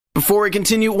Before we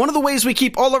continue, one of the ways we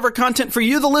keep all of our content for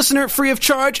you, the listener, free of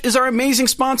charge is our amazing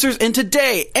sponsors, and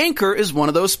today, Anchor is one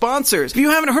of those sponsors. If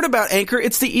you haven't heard about Anchor,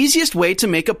 it's the easiest way to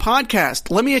make a podcast.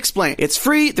 Let me explain. It's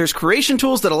free, there's creation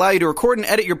tools that allow you to record and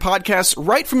edit your podcasts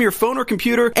right from your phone or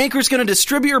computer. Anchor's going to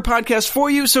distribute your podcast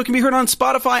for you so it can be heard on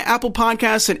Spotify, Apple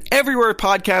Podcasts, and everywhere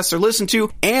podcasts are listened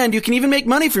to, and you can even make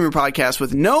money from your podcast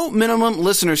with no minimum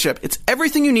listenership. It's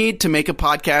everything you need to make a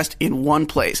podcast in one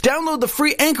place. Download the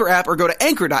free Anchor app or go to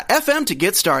anchor.fm to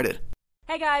get started.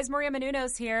 Hey guys, Maria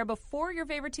Menounos here. Before your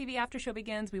favorite TV after show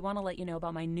begins, we want to let you know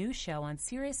about my new show on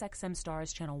SiriusXM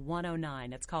Stars Channel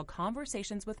 109. It's called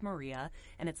Conversations with Maria,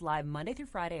 and it's live Monday through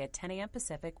Friday at 10 a.m.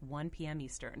 Pacific, 1 p.m.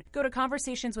 Eastern. Go to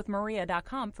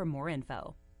conversationswithmaria.com for more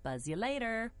info. Buzz you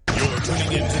later. You're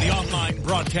tuning in to the online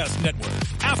broadcast network,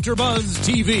 AfterBuzz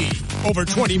TV. Over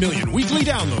 20 million weekly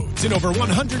downloads in over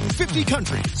 150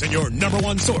 countries, and your number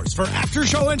one source for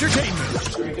after-show entertainment.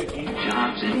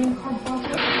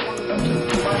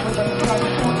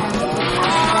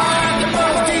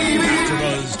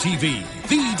 AfterBuzz TV,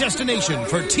 the destination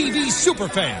for TV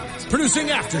superfans, producing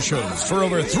aftershows for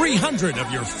over 300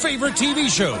 of your favorite TV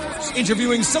shows,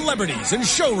 interviewing celebrities and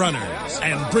showrunners,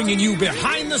 and bringing you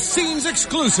behind-the-scenes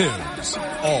exclusives.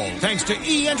 All thanks to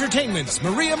E! Entertainment's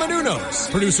Maria Menounos,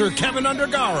 producer Kevin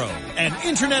Undergaro, and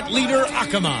internet leader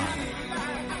Akamai.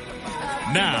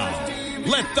 Now,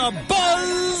 let the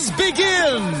buzz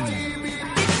begin!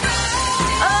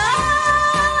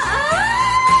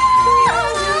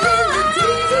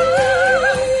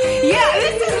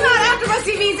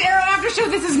 TV's Arrow After Show.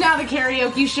 This is now the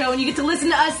karaoke show, and you get to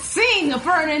listen to us sing for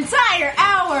an entire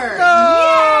hour. No!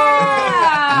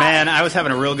 Yeah! Man, I was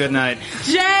having a real good night.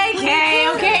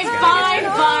 JK, okay, fine.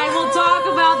 We'll talk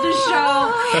about the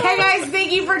show. Hey guys,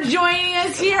 thank you for joining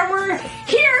us here. We're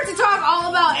here to talk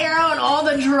all about Arrow and all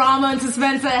the drama and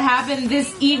suspense that happened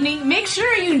this evening. Make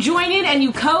sure you join in and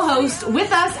you co-host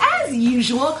with us as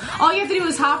usual. All you have to do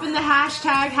is hop in the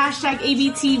hashtag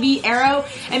ABTV Arrow,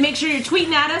 and make sure you're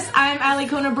tweeting at us. I'm Ali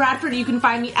Kona Bradford. You can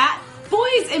find me at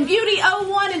Boys and Beauty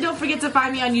 01, and don't forget to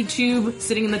find me on YouTube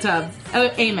sitting in the tub. Oh,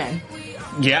 amen.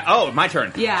 Yeah, oh, my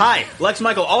turn. Yeah. Hi, Lex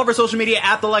Michael, all of our social media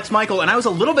at the Lex Michael, and I was a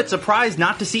little bit surprised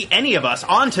not to see any of us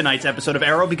on tonight's episode of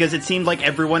Arrow because it seemed like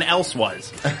everyone else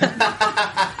was. And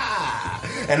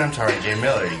I'm Tari J.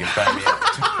 Miller. You can find me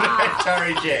at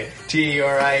Tari J.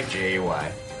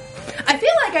 T-U-R-I-J-Y. I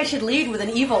feel like I should lead with an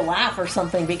evil laugh or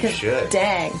something because,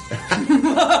 dang.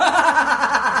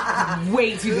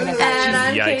 Way too good at And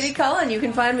that. I'm Katie Cullen. You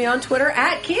can find me on Twitter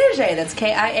at Kiaxet. That's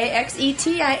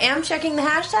K-I-A-X-E-T. I am checking the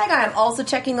hashtag. I am also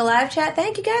checking the live chat.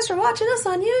 Thank you guys for watching us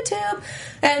on YouTube.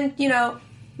 And, you know,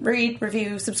 read,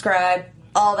 review, subscribe,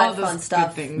 all that fun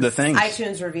stuff. Things. The things.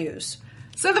 iTunes reviews.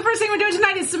 So the first thing we're doing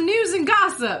tonight is some news and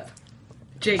gossip.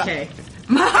 JK.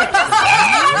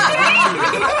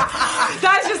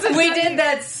 That's just We did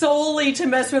that solely to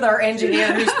mess with our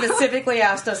engineer who specifically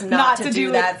asked us not to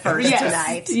do that first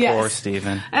tonight. Yes. Poor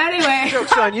Steven. Anyway.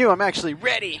 Joke's on you, I'm actually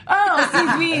ready. Oh,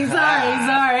 excuse me.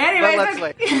 Sorry.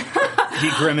 Anyway. He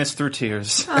grimaced through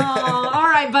tears. Oh, all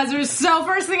right, buzzers. So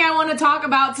first thing I want to talk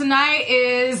about tonight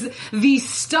is the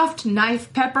stuffed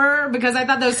knife pepper, because I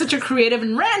thought that was such a creative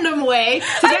and random way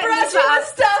to get brought you a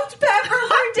stuffed pepper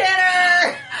for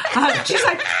dinner. She's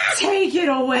like, take it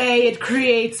away. It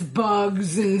creates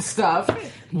bugs and stuff.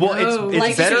 Well, it's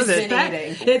like better she's than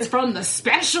been eating. It's from the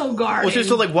special garden. Well, she's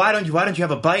still like, why don't you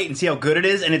have a bite and see how good it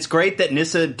is? And it's great that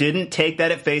Nissa didn't take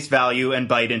that at face value and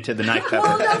bite into the knife pepper.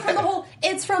 Well, no, from the whole,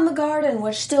 it's from the garden,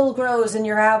 which still grows in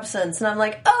your absence. And I'm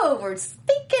like, oh, we're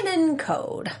speaking in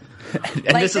code.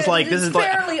 And this is like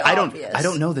fairly obvious. I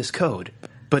don't know this code,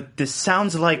 but this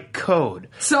sounds like code.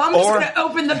 So I'm just going to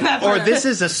open the pepper. Or this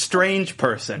is a strange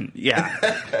person. Yeah. Who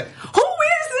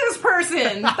is this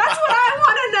person? That's what I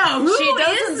want to know. Who She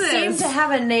doesn't is this? seem to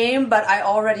have a name, but I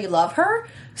already love her,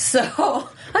 so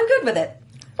I'm good with it.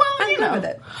 Well, I'm good with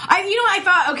it. I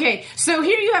thought, okay, so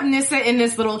here you have Nissa in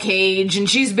this little cage, and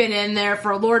she's been in there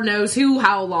for Lord knows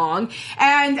how long,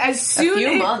 and as soon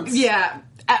few months. Yeah.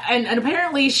 And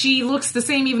apparently she looks the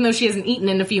same even though she hasn't eaten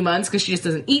in a few months because she just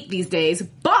doesn't eat these days.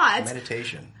 But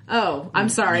Meditation. Oh, I'm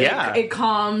sorry. Yeah. It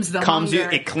calms the Calms you.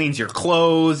 hunger. It cleans your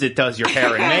clothes. It does your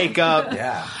hair and makeup.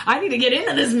 Yeah. I need to get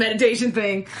into this meditation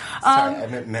thing. Sorry, I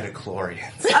meant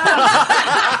metachlorians.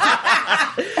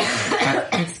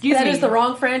 Excuse That me. is the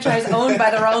wrong franchise owned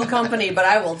by the wrong company, but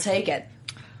I will take it.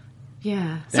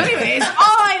 Yeah. So anyways, all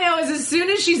I know is as soon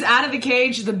as she's out of the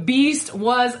cage, the beast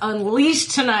was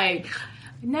unleashed tonight.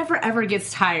 It never ever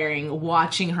gets tiring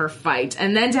watching her fight.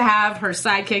 And then to have her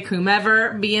sidekick,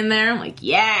 whomever, be in there, I'm like,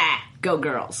 yeah, go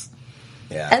girls.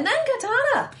 Yeah. And then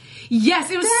Katana.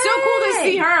 Yes, it was so cool to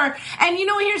see her. And you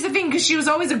know, here's the thing, because she was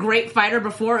always a great fighter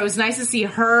before. It was nice to see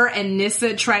her and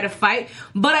Nyssa try to fight.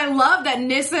 But I love that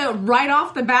Nyssa, right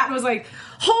off the bat, was like,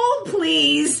 hold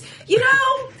please. You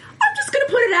know, I'm just going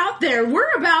to put it out there.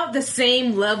 We're about the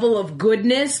same level of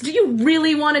goodness. Do you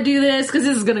really want to do this? Because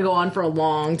this is going to go on for a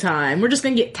long time. We're just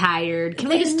going to get tired. Can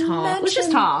we just talk? Let's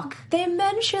just talk. They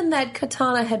mentioned that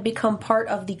Katana had become part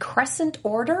of the Crescent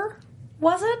Order.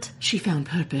 Was it? She found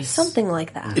purpose. Something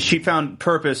like that. She found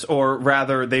purpose, or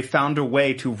rather, they found a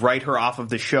way to write her off of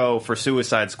the show for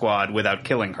Suicide Squad without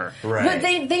killing her. Right. But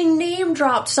they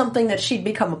name-dropped something that she'd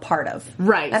become a part of.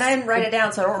 Right. And I didn't write it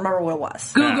down, so I don't remember what it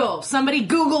was. Google. Somebody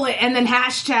Google it and then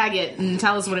hashtag it and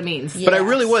tell us what it means. But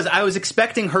I was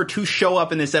expecting her to show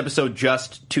up in this episode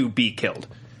just to be killed.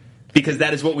 Because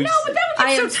that is what we've... No, but that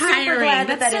I am would get so tiring. super glad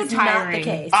that That's that so is tiring. not the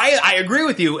case. I agree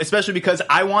with you, especially because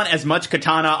I want as much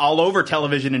Katana all over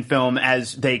television and film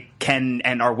as they can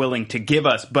and are willing to give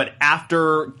us. But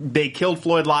after they killed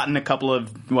Floyd Lawton a couple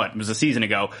of, it was a season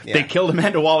ago, they killed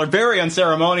Amanda Waller very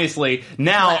unceremoniously.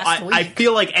 Now, I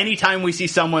feel like anytime we see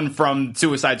someone from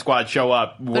Suicide Squad show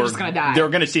up, they're just gonna die. They're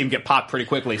going to see him get popped pretty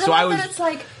quickly. It's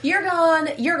like, you're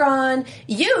gone,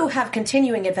 you have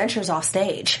continuing adventures off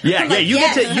stage. Yeah, you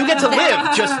get to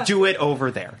live. Just do it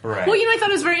over there. Right. Well, I thought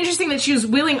it was very interesting that she was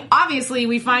willing. Obviously,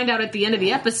 we find out at the end of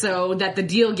the episode that the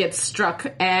deal gets struck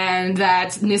and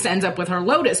that Nyssa ends up with her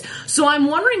Lotus. So I'm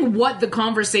wondering what the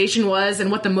conversation was and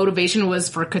what the motivation was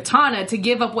for Katana to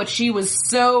give up what she was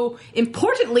so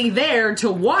importantly there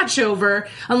to watch over,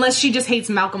 unless she just hates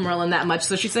Malcolm Merlyn that much.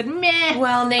 So she said, meh.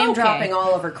 Well, name-dropping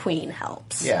Oliver Queen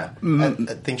helps. Yeah. I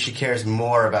think she cares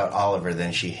more about Oliver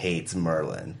than she hates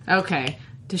Merlin. Okay.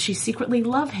 Does she secretly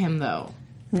love him, though?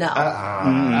 No.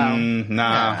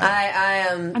 Nah. I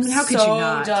am how could so you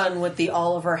not? done with the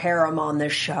Oliver harem on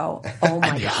this show. Oh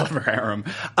my god. Oliver harem.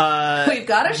 We've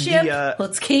got a ship.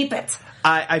 Let's keep it.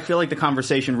 I feel like the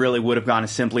conversation really would have gone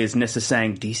as simply as Nyssa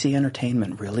saying, DC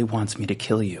Entertainment really wants me to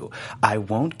kill you. I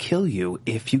won't kill you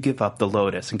if you give up the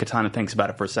Lotus. And Katana thinks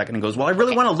about it for a second and goes, well, I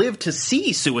really want to live to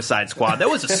see Suicide Squad. That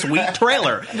was a sweet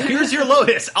trailer. Here's your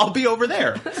Lotus. I'll be over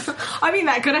there. I mean,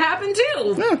 that could have happened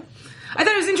too. Yeah. I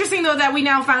thought it was interesting, though, that we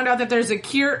now found out that there's a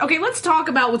cure. Okay, let's talk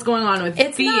about what's going on with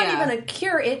It's Thea. not even a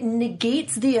cure. It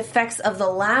negates the effects of the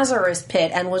Lazarus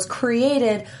Pit and was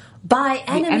created by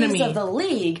enemies of the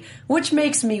League, which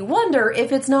makes me wonder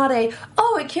if it's not it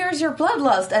cures your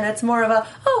bloodlust, and it's more of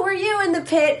were you in the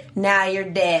pit? Now you're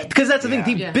dead. Because that's the thing.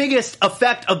 The biggest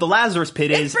effect of the Lazarus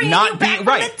Pit is not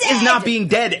being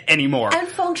dead anymore. And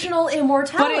functional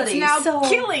immortality. But it's now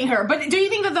killing her. But do you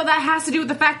think that, though, that has to do with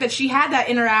the fact that she had that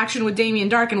interaction with Damien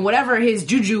Dark, and whatever his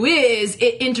juju is,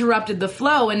 it interrupted the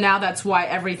flow, and now that's why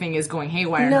everything is going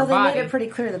haywire in her body? No, they made it pretty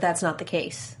clear that that's not the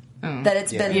case. That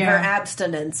it's been her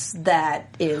abstinence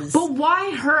that is... But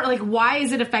why her? Like, why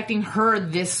is it affecting her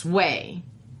this way?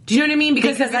 Do you know what I mean?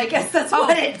 Because I guess that's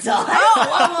what it does.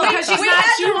 Because we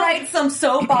had to write some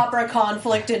soap opera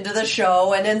conflict into the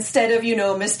show, and instead of,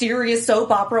 mysterious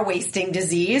soap opera wasting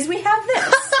disease, we have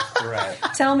this. Right.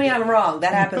 Tell me I'm wrong.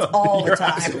 That happens all the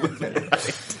time. Absolutely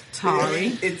right. Sorry.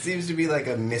 It seems to be like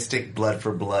a mystic blood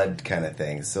for blood kind of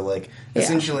thing. So,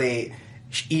 essentially,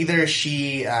 either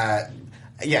she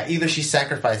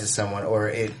sacrifices someone or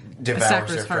it devours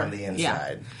her from the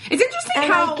inside. Yeah. It's interesting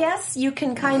And how... I guess you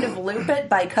can kind of loop it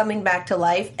by coming back to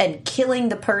life and killing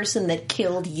the person that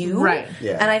killed you. Right.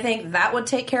 Yeah. And I think that would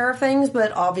take care of things,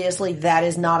 but obviously that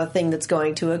is not a thing that's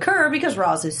going to occur because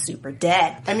Roz is super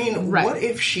dead. I mean, what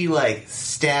if she,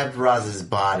 stabbed Roz's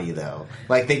body, though?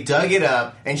 They dug it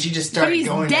up and she just started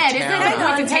going to town. But he's dead. Isn't it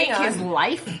going to take his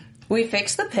life? We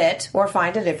fix the pit, or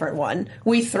find a different one.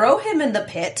 We throw him in the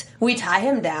pit. We tie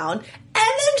him down. And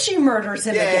then she murders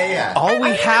him again. Yeah. All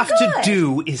we have to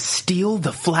do is steal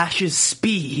the Flash's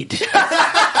speed.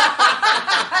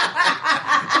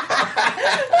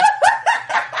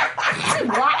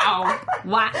 Wow.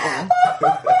 Well,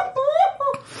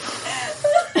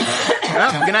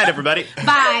 good night, everybody.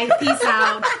 Bye. Peace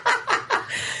out.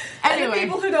 And the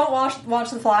people who don't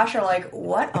watch The Flash are like,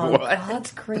 what on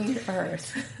God's green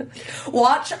earth?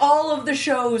 Watch all of the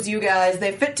shows, you guys.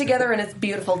 They fit together and it's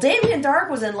beautiful. Damien Dark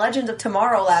was in Legends of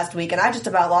Tomorrow last week, and I just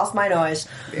about lost my noise.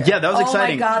 Yeah, that was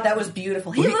exciting. Oh my God, that was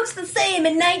beautiful. He looks the same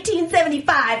in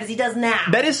 1975 as he does now.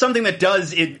 That is something that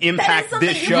does impact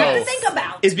this show. You have to think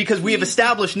about. Is because we have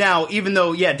established now, even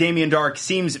though, Damien Dark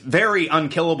seems very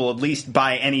unkillable, at least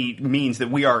by any means that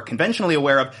we are conventionally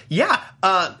aware of,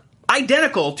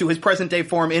 identical to his present-day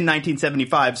form in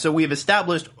 1975, so we have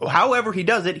established, however he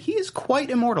does it, he is quite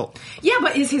immortal. Yeah,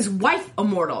 but is his wife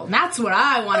immortal? That's what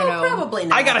I want to know. Probably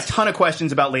not. I got a ton of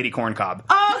questions about Lady Corncob.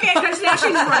 Oh, okay, because now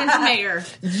she's running for mayor.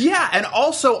 Yeah, and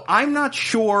also, I'm not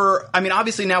sure, I mean,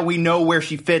 obviously now we know where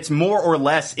she fits more or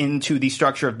less into the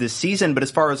structure of this season, but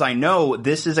as far as I know,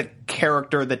 this is a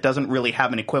character that doesn't really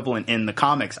have an equivalent in the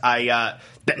comics.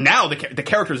 Now the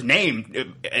character's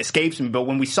name escapes me, but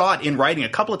when we saw it in writing a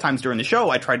couple of times during the show,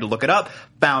 I tried to look it up,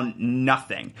 found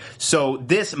nothing. So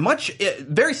this,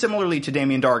 very similarly to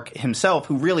Damien Darhk himself,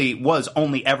 who really was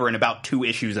only ever in about 2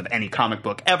 issues of any comic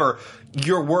book ever,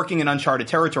 you're working in uncharted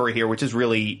territory here, which is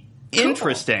really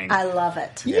interesting. I love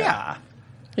it. Yeah.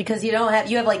 Because you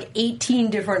have like 18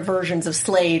 different versions of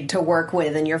Slade to work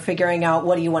with, and you're figuring out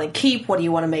what do you want to keep, what do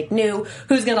you want to make new,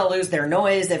 who's going to lose their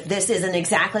noise if this isn't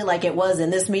exactly like it was in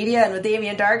this media. And with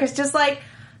Damien Darhk, it's just like,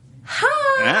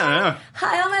 hi,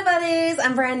 all my buddies,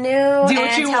 I'm brand new, Do what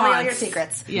and you tell me all want. your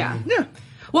secrets. Yeah.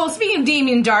 Well, speaking of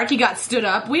Damien Darhk, he got stood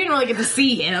up. We didn't really get to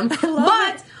see him, but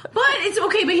it's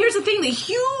okay. But here's the thing: the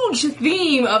huge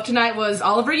theme of tonight was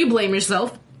Oliver, you blame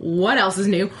yourself. What else is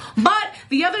new? But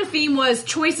the other theme was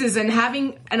choices and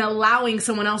having and allowing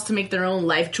someone else to make their own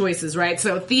life choices, right?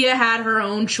 So Thea had her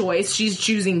own choice. She's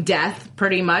choosing death,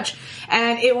 pretty much.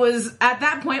 And it was, at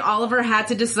that point, Oliver had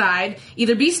to decide,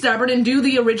 either be stubborn and do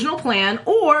the original plan,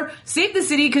 or save the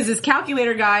city because his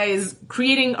calculator guy is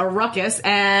creating a ruckus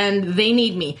and they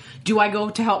need me. Do I go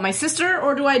to help my sister,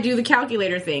 or do I do the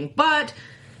calculator thing? But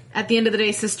at the end of the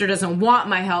day, sister doesn't want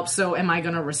my help, so am I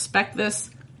going to respect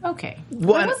this? Okay. I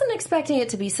wasn't expecting it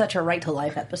to be such a right to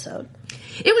life episode.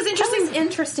 It was interesting. It was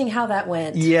interesting how that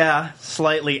went. Yeah,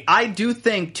 slightly. I do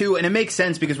think, too, and it makes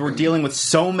sense because we're dealing with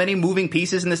so many moving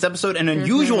pieces in this episode, an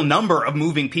unusual number of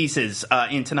moving pieces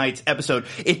in tonight's episode.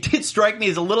 It did strike me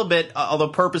as a little bit, although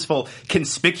purposeful,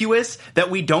 conspicuous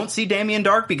that we don't see Damien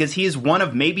Darhk because he is one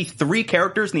of maybe 3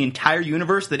 characters in the entire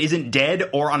universe that isn't dead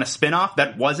or on a spinoff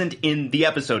that wasn't in the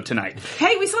episode tonight.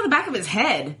 Hey, we saw the back of his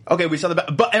head. Okay, we saw the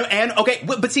back,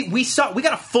 but see, we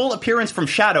got a full appearance from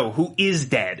Shadow, who is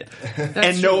dead.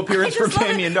 And no appearance from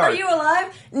Damien Darhk. Are you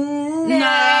alive?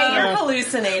 Nah, you're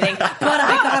hallucinating. But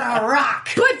I got a rock.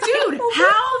 But dude,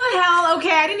 how the hell? Okay,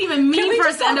 I didn't even mean for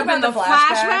us to end up in the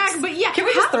flashbacks. But yeah, can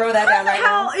we just throw that down right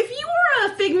now? If you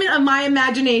were a figment of my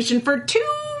imagination for 2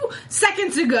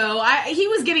 seconds ago, he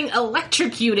was getting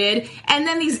electrocuted, and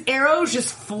then these arrows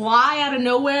just fly out of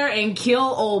nowhere and kill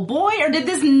old boy? Or did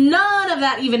none of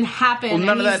that even happen? Well,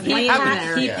 none of that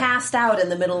happened. He passed out in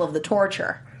the middle of the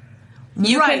torture.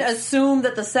 You can assume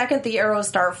that the second the arrows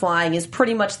start flying is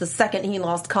pretty much the second he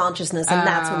lost consciousness, and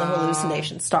that's when the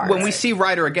hallucination starts. When we see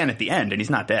Ryder again at the end, and he's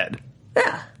not dead.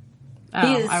 Yeah.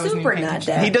 He is super not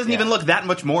dead. He doesn't even look that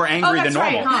much more angry than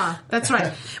normal. Right, huh? That's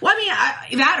right. Well, I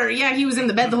mean, he was in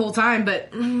the bed the whole time, but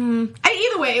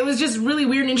either way, it was just really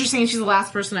weird and interesting, and she's the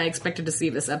last person I expected to see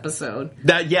this episode.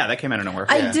 That came out of nowhere.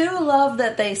 I do love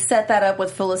that they set that up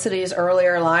with Felicity's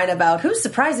earlier line about whose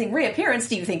surprising reappearance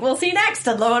do you think we'll see next?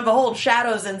 And lo and behold,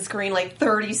 Shadow's in screen like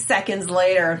 30 seconds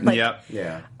later. Yep.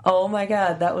 Yeah. Oh my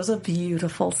god, that was a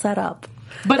beautiful setup.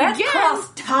 But that again,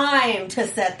 cost time to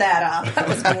set that up. That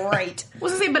was great.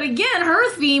 But again, her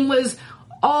theme was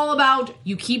all about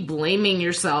you keep blaming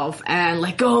yourself and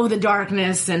let go of the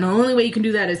darkness, and the only way you can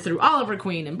do that is through Oliver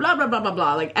Queen and blah, blah, blah, blah,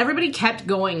 blah. Like, everybody kept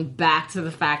going back to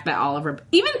the fact that Oliver...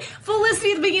 Even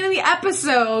Felicity at the beginning of the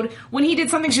episode, when he did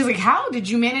something, she's like, how did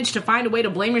you manage to find a way to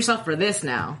blame yourself for this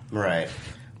now? Right.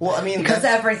 Well, I mean... Because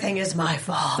everything is my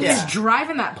fault. They're just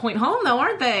driving that point home, though,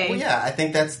 aren't they? Well, yeah, I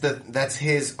think that's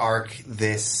his arc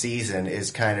this season, is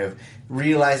kind of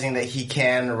realizing that he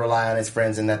can rely on his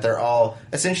friends and that they're all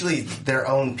essentially their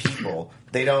own people.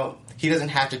 He doesn't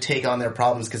have to take on their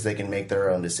problems because they can make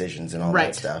their own decisions and all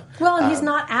that stuff. Well, and he's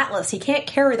not Atlas. He can't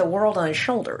carry the world on his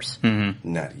shoulders.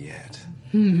 Mm-hmm. Not yet.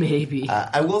 Maybe.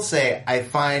 I will say, I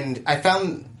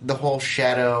found the whole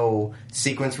Shadow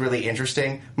sequence really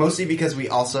interesting, mostly because we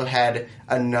also had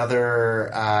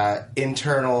another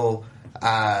internal,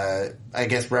 I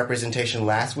guess, representation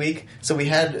last week. So we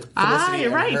had Felicity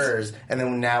and hers, and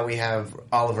then now we have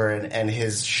Oliver and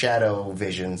his Shadow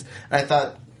visions. And I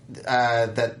thought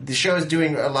that the show is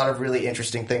doing a lot of really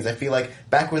interesting things. I feel like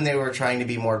back when they were trying to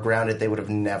be more grounded, they would have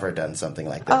never done something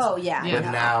like this. Oh, yeah.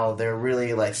 But now they're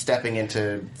really like stepping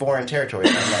into foreign territory.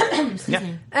 And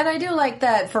I do like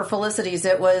that for Felicity's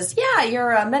it was,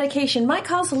 your medication might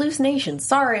cause hallucinations.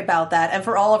 Sorry about that. And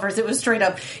for Oliver's it was straight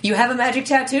up, you have a magic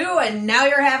tattoo and now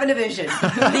you're having a vision.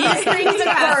 These things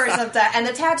occur sometimes. And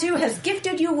the tattoo has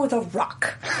gifted you with a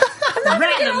rock. I'm not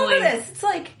going to get over this. It's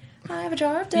like... I have a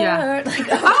jar of dirt. Yeah. Like, okay,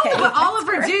 Oh, but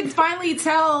Oliver did finally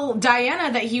tell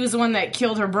Diana that he was the one that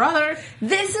killed her brother.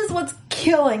 This is what's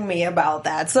killing me about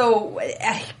that. So,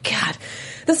 God,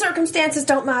 the circumstances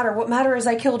don't matter. What matters is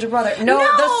I killed your brother. No,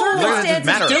 the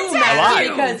circumstances do matter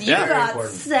because you got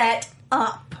set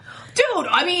up. Dude,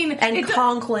 I mean... And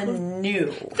Conklin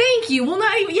knew. Thank you. Well,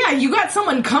 not even... Yeah, you got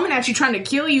someone coming at you trying to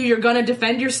kill you. You're going to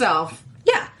defend yourself.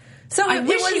 Yeah. So I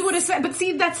wish you would have said... But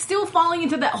see, that's still falling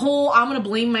into that whole, I'm going to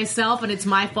blame myself, and it's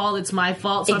my fault,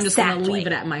 so I'm just going to leave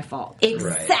it at my fault.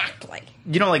 Exactly. Right.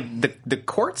 You know, like, the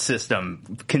court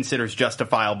system considers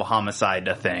justifiable homicide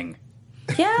a thing.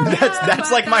 Yeah.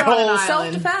 That's like my whole...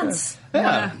 Self-defense.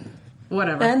 Yeah.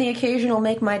 Whatever. And the occasional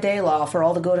make my day law for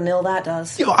all the good and ill that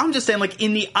does. You know, I'm just saying, like,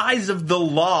 in the eyes of the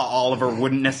law, Oliver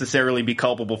wouldn't necessarily be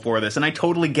culpable for this. And I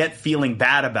totally get feeling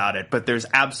bad about it, but there's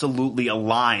absolutely a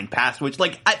line past which,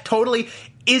 like,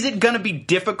 is it going to be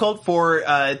difficult for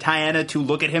Diana to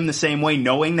look at him the same way,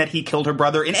 knowing that he killed her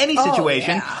brother in any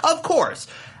situation? Yeah. Of course.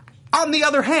 On the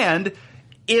other hand,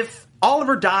 if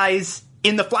Oliver dies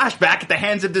in the flashback at the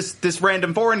hands of this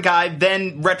random foreign guy,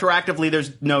 then retroactively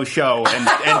there's no show and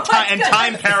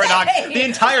time paradox. The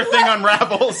entire thing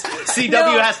unravels.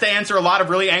 CW has to answer a lot of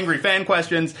really angry fan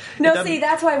questions. No, see,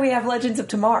 that's why we have Legends of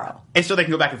Tomorrow. And so they can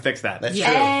go back and fix that. That's true.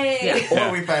 Hey. Yeah.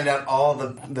 Or we find out all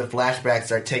the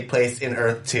flashbacks take place in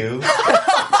Earth 2.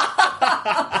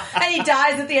 And he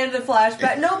dies at the end of the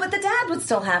flashback. No, but the dad would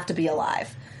still have to be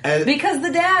alive. Because the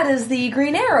dad is the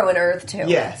Green Arrow in Earth 2.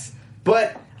 Yes.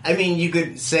 But... I mean, you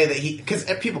could say that because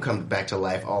people come back to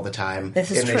life all the time this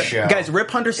in this show. Guys,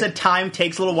 Rip Hunter said time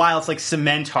takes a little while. It's like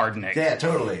cement hardening. Yeah,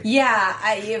 totally.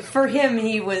 Yeah, for him,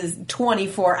 he was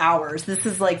 24 hours. This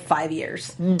is like 5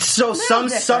 years. So some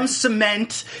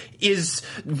cement is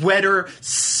wetter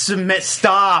cement.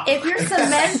 Stop. If your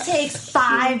cement takes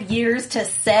 5 years to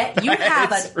set, you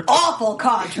have an awful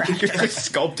contract. You're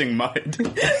sculpting mud.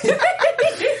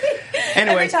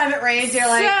 Anyway, every time it rains, you're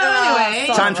like, anyway,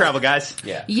 time travel, guys.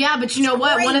 Yeah, but you know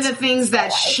what? Great. One of the things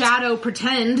that Shadow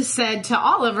Pretend said to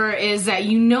Oliver is that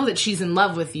you know that she's in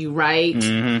love with you, right?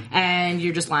 Mm-hmm. And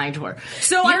you're just lying to her.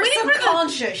 So your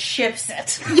subconscious shifts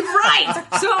it. Right.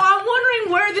 So I'm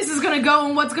wondering where this is going to go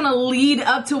and what's going to lead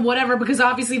up to whatever, because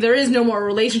obviously there is no more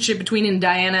relationship between him and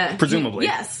Diana. Presumably.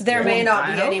 Yes. There may not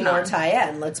be any more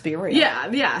tie-in, let's be real.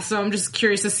 Yeah. So I'm just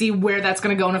curious to see where that's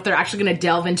going to go and if they're actually going to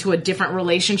delve into a different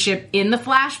relationship in the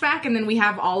flashback, and then we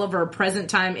have Oliver present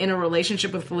time in a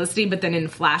relationship with Felicity, but then in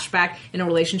flashback in a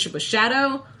relationship with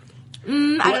Shadow.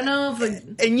 I don't know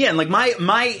if and yeah, like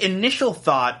my initial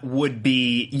thought would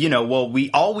be, you know, well,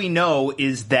 we know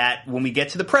is that when we get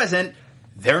to the present,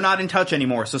 they're not in touch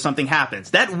anymore, so something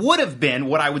happens. That would have been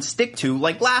what I would stick to,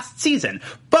 like last season.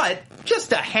 But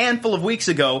just a handful of weeks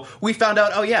ago, we found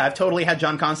out, oh yeah, I've totally had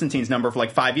John Constantine's number for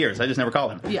like 5 years. I just never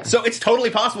called him. Yeah. So it's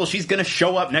totally possible she's going to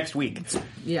show up next week.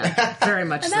 Yeah, very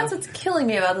much And so. that's what's killing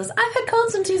me about this. I've had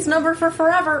Constantine's number for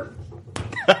forever.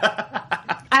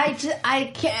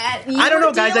 I can't. I don't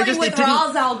know, guys. I just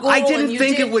didn't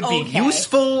think it would be okay.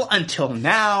 useful until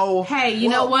now. Hey, you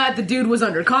know what? The dude was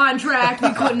under contract.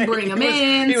 We couldn't bring him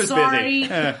in. He was Sorry.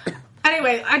 busy.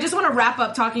 Anyway, I just want to wrap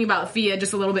up talking about Thea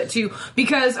just a little bit too,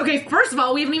 because first of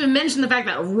all, we haven't even mentioned the fact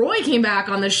that Roy came back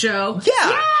on the show.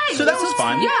 Yeah, so that was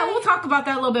fun. Yeah, we'll talk about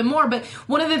that a little bit more. But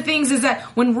one of the things is that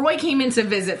when Roy came in to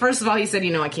visit, first of all, he said,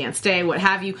 I can't stay, what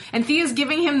have you. And Thea's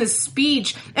giving him this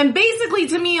speech, and basically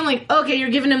to me, I'm like, okay,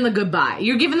 you're giving him the goodbye.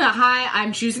 You're giving the hi,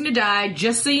 I'm choosing to die,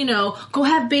 just so you know, go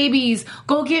have babies,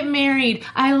 go get married,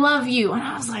 I love you. And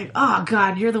I was like, oh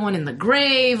God, you're the one in the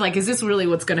grave. Like, is this really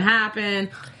what's going to happen?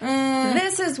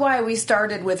 This is why we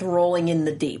started with Rolling in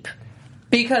the Deep.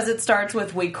 Because it starts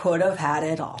with, we could have had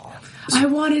it all. I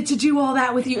wanted to do all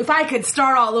that with you. If I could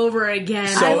start all over again,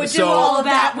 I would do so- all of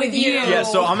that with you. Yeah,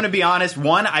 so I'm going to be honest.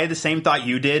 One, I had the same thought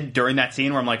you did during that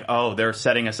scene where I'm like, oh, they're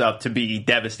setting us up to be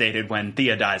devastated when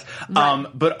Thea dies. Right.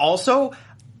 But also,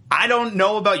 I don't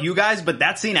know about you guys, but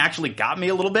that scene actually got me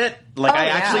a little bit. Like, I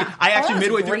actually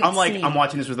midway through, I'm like, I'm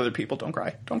watching this with other people. Don't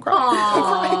cry. Don't cry. Don't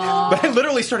cry. But I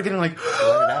literally started getting like,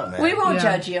 Let it out, man. We won't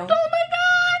judge you. Oh my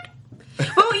God!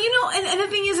 Well, and the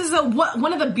thing is that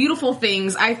one of the beautiful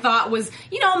things I thought was,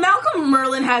 Malcolm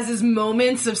Merlyn has his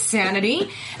moments of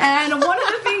sanity, and one of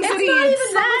the things that he not had even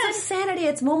said, moments of sanity,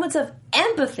 it's moments of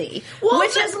empathy, Well,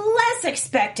 which is less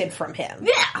expected from him.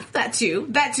 yeah, that too.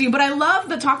 But I love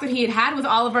the talk that he had with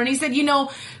Oliver, and he said,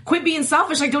 quit being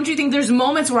selfish. Like, don't you think there's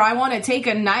moments where I want to take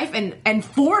a knife and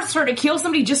force her to kill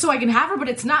somebody just so I can have her, but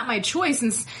it's not my choice,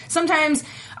 and sometimes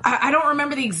I don't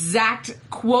remember the exact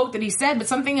quote that he said, but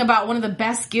something about one of the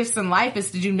best gifts in life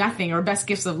is to do nothing, or best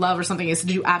gifts of love or something is to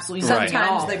do absolutely nothing at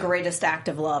all. Sometimes the greatest act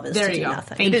of love is to do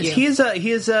nothing. Thank you.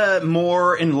 He is a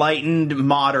more enlightened,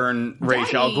 modern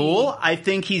Ra's al Ghul. I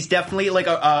think he's definitely like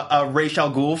a Ra's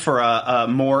al Ghul for a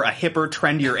hipper,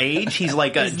 trendier age. He's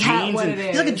like a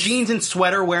jeans and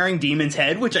sweater wearing demon's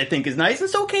head, which I think is nice. And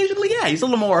so occasionally, he's a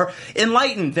little more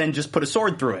enlightened than just put a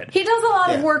sword through it. He does a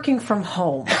lot of working from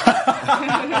home.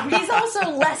 He's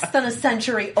also less than a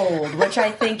century old, which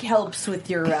I think helps with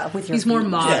your He's more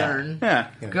modern. Yeah.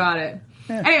 Got it.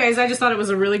 Yeah. Anyways, I just thought it was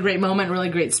a really great moment, really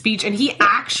great speech, and he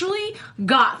actually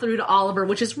got through to Oliver,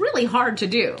 which is really hard to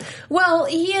do. Well,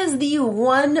 he is the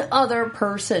one other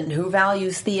person who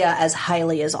values Thea as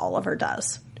highly as Oliver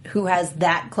does, who has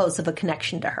that close of a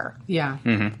connection to her. Yeah.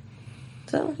 Mm-hmm.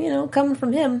 So, coming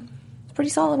from him, it's pretty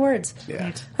solid words.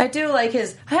 Yeah. I do like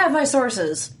his, I have my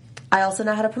sources. I also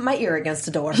know how to put my ear against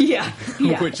a door. Yeah.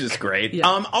 Which is great. Yeah.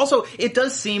 Also, it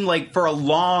does seem like for a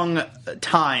long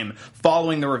time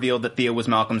following the reveal that Thea was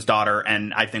Malcolm's daughter,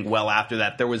 and I think well after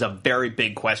that, there was a very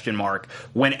big question mark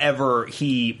whenever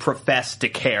he professed to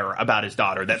care about his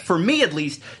daughter. That, for me at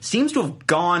least, seems to have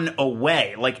gone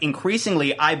away. Like,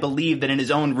 increasingly, I believe that in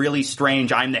his own really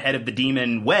strange, I'm the head of the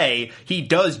demon way, he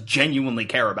does genuinely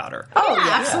care about her. Oh,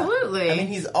 yeah, absolutely. I mean,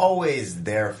 he's always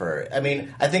there for her. I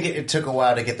mean, I think it took a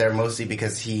while to get there, mostly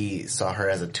because he saw her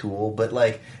as a tool, but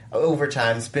like over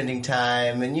time, spending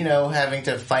time and having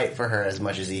to fight for her as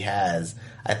much as he has,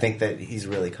 I think that he's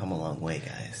really come a long way,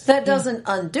 guys. That doesn't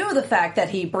undo the fact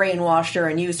that he brainwashed her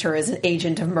and used her as an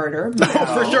agent of murder.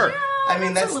 For sure. I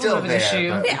mean, that's still there,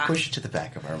 but Yeah. we push it to the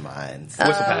back of our minds. We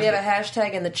have a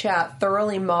hashtag in the chat,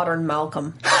 thoroughly modern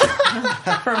Malcolm,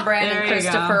 from Brandon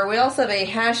Christopher. We also have a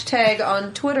hashtag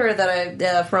on Twitter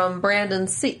that from Brandon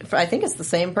C. I think it's the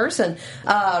same person.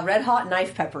 Red hot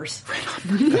knife peppers.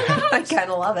 I kind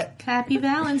of love it. Happy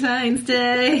Valentine's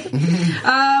Day.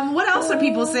 What else are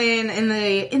people saying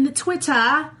in the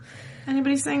Twitter?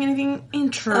 Anybody saying anything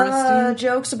interesting?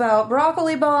 Jokes about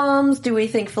broccoli bombs. Do we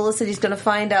think Felicity's going to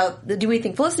find out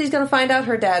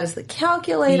her dad is the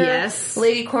calculator? Yes.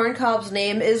 Lady Corncob's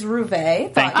name is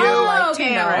Rouvet. Thank you.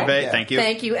 Rouvet, thank you.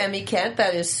 Thank you, Emmy Kent.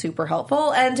 That is super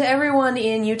helpful. And to everyone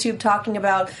in YouTube talking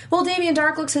about, well, Damien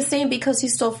Dark looks the same because he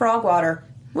stole frog water.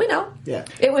 We know. Yeah.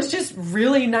 It was just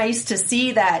really nice to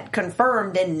see that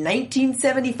confirmed in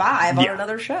 1975 on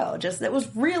another show. It was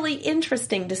really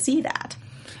interesting to see that.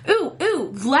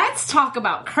 Ooh, let's talk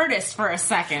about Curtis for a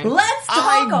second. Let's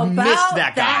talk about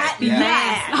that guy.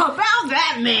 Man. About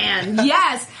that man.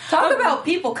 Yes. Talk about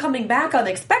people coming back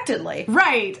unexpectedly.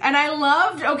 Right. And I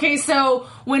loved, so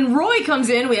when Roy comes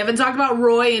in, we haven't talked about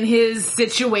Roy and his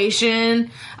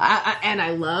situation. And I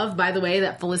love, by the way,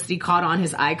 that Felicity caught on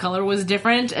his eye color was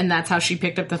different. And that's how she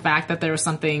picked up the fact that there was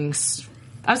something,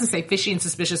 I was going to say fishy and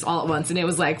suspicious all at once, and it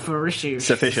was like ferocious.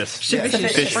 Suspicious. Anyway,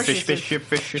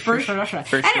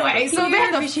 so they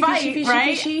had the fight,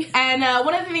 right? And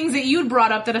one of the things that you'd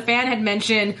brought up that a fan had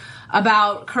mentioned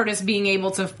about Curtis being able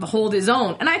to hold his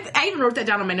own, and I even wrote that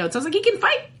down on my notes. I was like, he can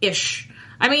fight-ish.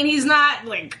 I mean, he's not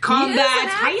like combat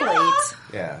athlete.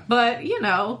 Yeah. But,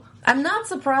 I'm not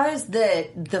surprised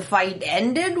that the fight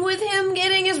ended with him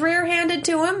getting his rear handed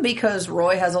to him because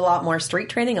Roy has a lot more street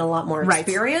training, a lot more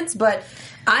experience, but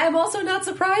I am also not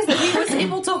surprised that he was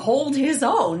able to hold his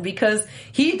own because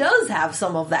he does have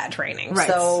some of that training. Right.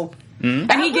 So...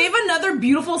 And he gave another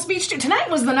beautiful speech too.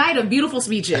 Tonight was the night of beautiful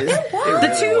speeches.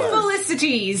 The two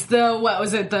Felicities,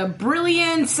 the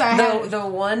brilliance, the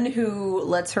one who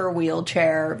lets her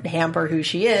wheelchair hamper who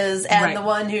she is, and the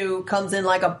one who comes in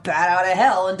like a bat out of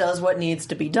hell and does what needs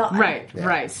to be done. Right.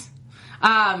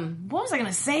 What was I going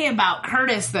to say about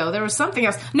Curtis, though? There was something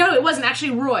else. No, it wasn't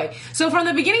actually Roy. So from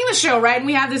the beginning of the show, right, and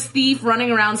we have this thief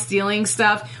running around stealing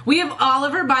stuff. We have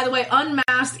Oliver, by the way,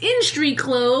 unmasked in street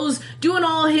clothes, doing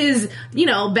all his,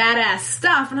 badass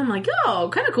stuff. And I'm like,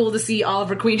 oh, kind of cool to see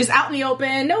Oliver Queen just out in the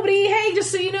open. Nobody, hey,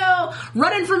 just so you know,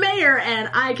 running for mayor, and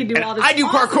I can do all this. I do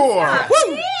awesome parkour. Stuff.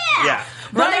 Woo! Yeah.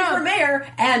 Running for mayor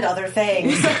and other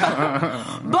things. But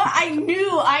I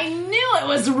knew it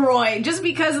was Roy just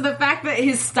because of the fact that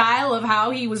his style of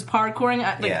how he was parkouring.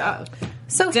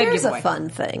 So here's a fun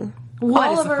thing.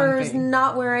 Oliver's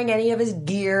not wearing any of his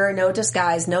gear, no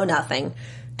disguise, no nothing.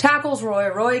 Tackles Roy.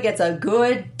 Roy gets a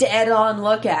good dead-on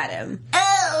look at him.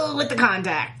 Oh, with the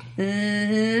contact.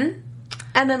 Mm-hmm.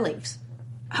 And then leaves.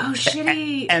 Oh,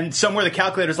 shitty. And somewhere the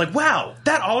calculator's like, wow,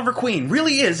 that Oliver Queen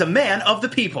really is a man of the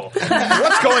people.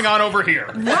 What's going on over here?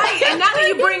 Right, and now that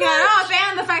you bring that up,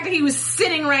 and the fact that he was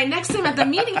sitting right next to him at the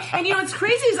meeting, and what's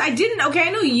crazy is I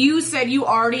know you said you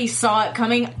already saw it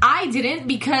coming. I didn't,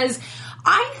 because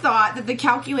I thought that the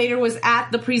calculator was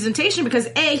at the presentation because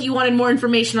A, he wanted more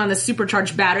information on the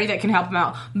supercharged battery that can help him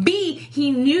out. B,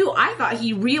 I thought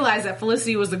he realized that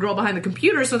Felicity was the girl behind the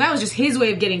computer, so that was just his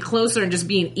way of getting closer and just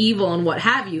being evil and what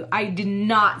have you. I did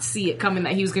not see it coming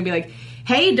that he was going to be like,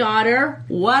 hey, daughter,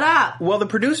 what up? Well, the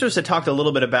producers had talked a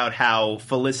little bit about how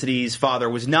Felicity's father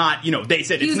was not, they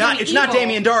said it's not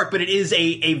Damien Dark, but it is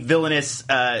a villainous,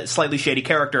 slightly shady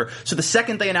character. So the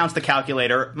second they announced the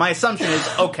calculator, my assumption is,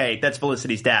 okay, that's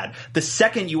Felicity's dad. The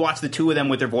second you watch the two of them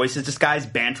with their voices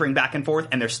disguised, bantering back and forth,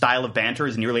 and their style of banter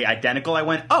is nearly identical, I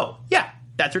went, oh, yeah.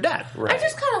 That's her dad. Right. I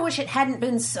just kind of wish it hadn't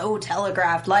been so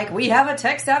telegraphed. Like, we have a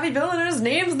tech-savvy villain and his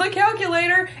name's the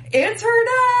calculator. It's her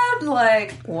dad.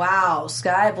 Like, wow,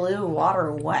 sky blue,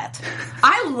 water wet.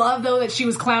 I love, though, that she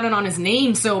was clowning on his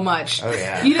name so much. Oh,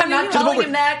 yeah. I'm not calling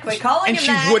him that. We're calling him that.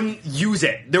 And she wouldn't use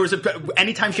it. There was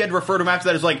anytime she had to refer to him after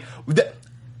that, it was like,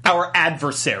 our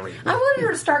adversary. I wanted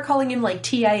her to start calling him, like,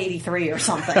 TI-83 or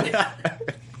something.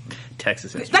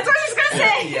 Texas history. That's what I was going to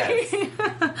say. Yes.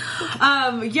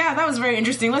 Yeah, that was very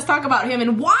interesting. Let's talk about him.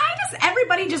 And why does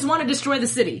everybody just want to destroy the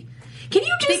city? Can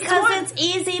you just Because it's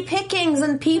easy pickings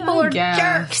and people are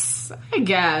jerks. I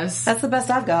guess. That's the best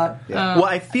I've got. Yeah. Well,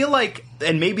 I feel like,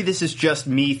 and maybe this is just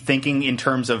me thinking in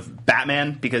terms of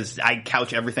Batman, because I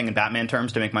couch everything in Batman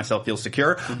terms to make myself feel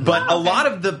secure, but a lot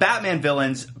of the Batman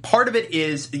villains, part of it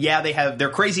is, they're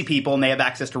crazy people and they have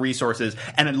access to resources,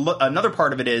 and another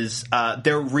part of it is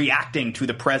they're reacting to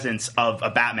the presence of a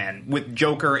Batman. With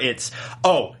Joker, it's,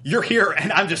 oh, you're here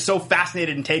and I'm just so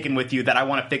fascinated and taken with you that I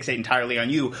want to fixate entirely on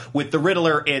you. With the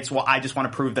Riddler, it's, well, I just want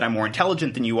to prove that I'm more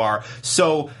intelligent than you are.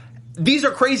 So these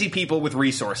are crazy people with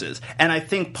resources, and I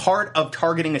think part of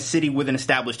targeting a city with an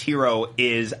established hero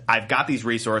is, I've got these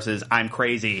resources, I'm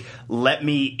crazy, let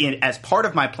me, as part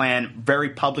of my plan, very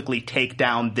publicly take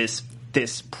down this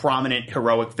prominent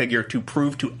heroic figure to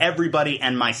prove to everybody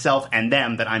and myself and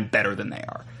them that I'm better than they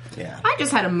are. Yeah. I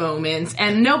just had a moment,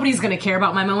 and nobody's going to care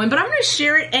about my moment, but I'm going to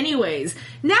share it anyways.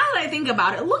 Now that I think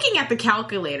about it, looking at the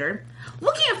calculator,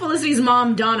 looking at Felicity's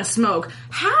mom, Donna Smoke,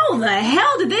 how the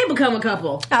hell did they become a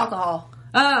couple? Alcohol.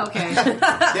 Oh, okay.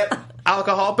 Yep.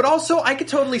 Alcohol, but also I could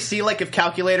totally see, like, if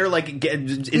Calculator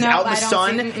is out in the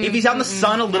sun, if he's out in the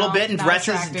sun a little bit and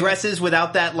dresses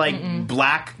without that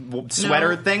black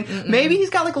sweater thing, maybe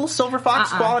he's got like a little Silver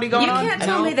Fox quality going on. You can't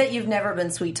tell me that you've never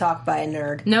been sweet talked by a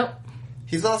nerd. Nope.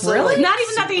 He's also really like, not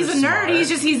even that he's a nerd. Smart. He's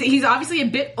just he's obviously a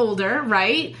bit older,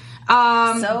 right?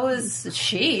 So is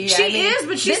she. She is,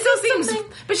 but she still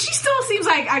seems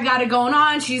like I got it going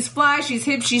on. She's fly, she's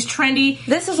hip, she's trendy.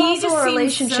 This is also a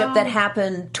relationship that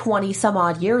happened 20 some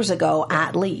odd years ago,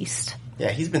 at least.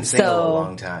 Yeah, he's been single a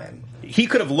long time. He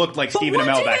could have looked like Stephen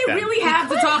Amell back then. What do they really have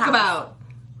to talk about?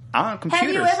 Computers.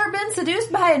 Have you ever been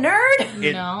seduced by a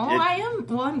nerd?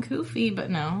 I'm goofy, but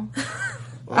no.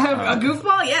 A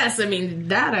goofball? Yes. I mean,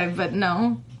 but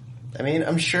no. I mean,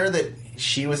 I'm sure that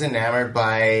she was enamored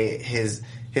by his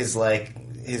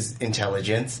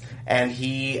intelligence, and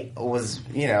he was,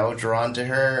 drawn to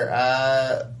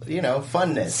her,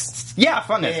 funness. Yeah,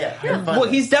 funness. Yeah, funness. Well,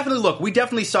 we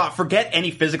definitely saw, forget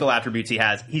any physical attributes he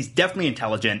has. He's definitely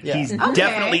intelligent. Yeah. He's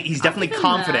definitely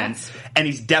confident, and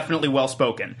he's definitely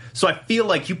well-spoken. So I feel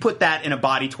like you put that in a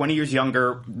body 20 years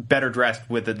younger, better dressed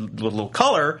with a little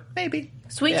color, maybe.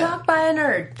 Sweet talk by a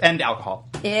nerd. And alcohol.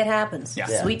 It happens. Yeah.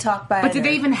 Sweet talk by a nerd. But did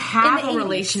they even have a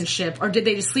relationship, or did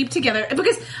they just sleep together?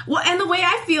 Because, and the way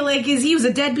I feel like is he was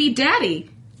a deadbeat daddy.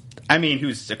 I mean, he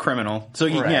was a criminal. So,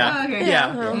 Okay.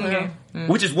 Yeah.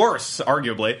 Which is worse,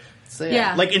 arguably. So,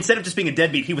 yeah. Like, instead of just being a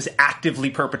deadbeat, he was actively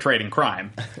perpetrating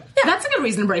crime. Yeah, that's a good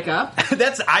reason to break up.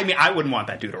 I wouldn't want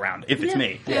that dude around, if it's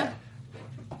me. Yeah.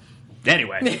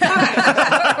 Anyway. All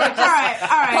right.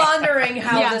 Pondering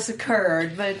how this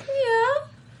occurred, but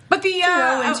But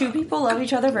and two people love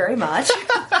each other very much.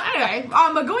 Anyway,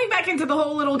 but going back into the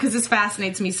whole little, because this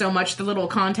fascinates me so much, the little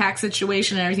contact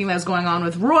situation and everything that was going on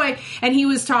with Roy, and he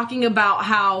was talking about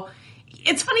how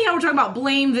it's funny how we're talking about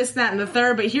blame, this, that, and the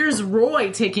third, but here's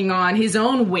Roy taking on his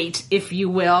own weight, if you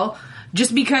will.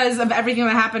 Just because of everything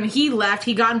that happened, he left.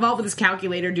 He got involved with this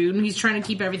calculator dude, and he's trying to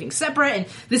keep everything separate, and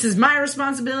this is my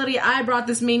responsibility. I brought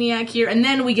this maniac here. And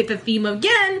then we get the theme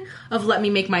again of let me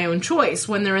make my own choice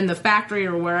when they're in the factory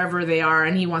or wherever they are,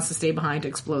 and he wants to stay behind to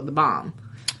explode the bomb.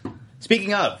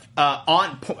 Speaking of,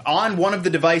 on one of the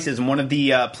devices and one of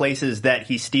the places that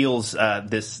he steals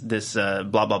this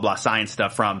blah blah blah science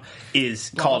stuff from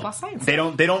is called. They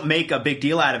don't make a big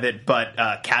deal out of it, but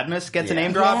Cadmus gets a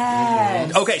name drop.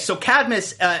 Yes. Okay, so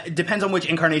Cadmus depends on which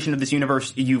incarnation of this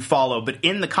universe you follow, but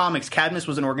in the comics, Cadmus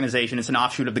was an organization. It's an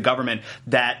offshoot of the government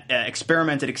that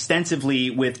experimented extensively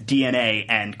with DNA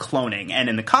and cloning. And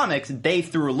in the comics, they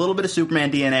threw a little bit of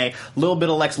Superman DNA, a little bit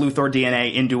of Lex Luthor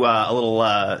DNA into a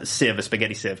little sieve, a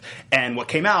spaghetti sieve, and what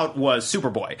came out was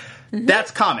Superboy. Mm-hmm.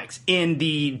 That's comics. In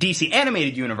the DC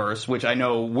animated universe, which I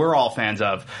know we're all fans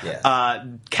of,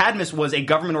 Cadmus was a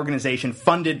government organization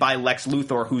funded by Lex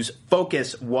Luthor, whose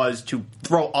focus was to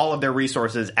throw all of their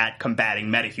resources at combating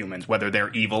metahumans, whether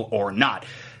they're evil or not.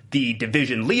 The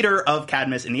division leader of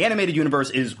Cadmus in the animated universe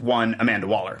is one Amanda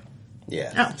Waller.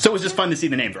 Yeah. So it was just fun to see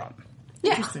the name drop.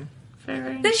 Yeah.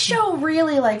 This show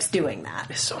really likes doing that.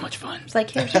 It's so much fun. It's like,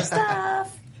 here's your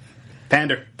stuff.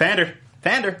 Pander.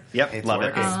 Yep, It's love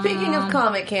working. it. Speaking of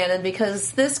comic canon,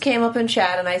 because this came up in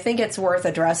chat, and I think it's worth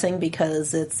addressing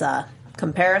because it's a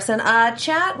comparison.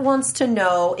 Chat wants to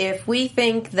know if we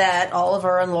think that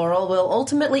Oliver and Laurel will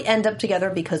ultimately end up together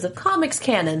because of comics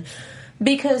canon,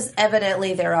 because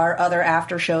evidently there are other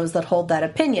after shows that hold that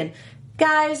opinion.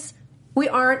 Guys, we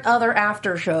aren't other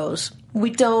after shows.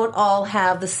 We don't all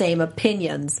have the same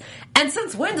opinions. And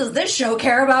since when does this show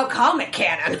care about comic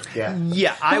canon?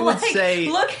 Yeah, I would say...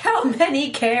 Look how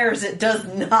many cares it does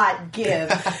not give.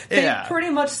 They pretty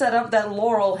much set up that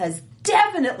Laurel has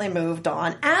definitely moved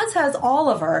on, as has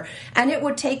Oliver, and it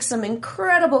would take some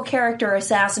incredible character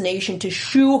assassination to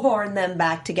shoehorn them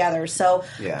back together. So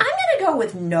I'm going to go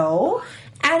with no,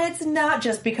 and it's not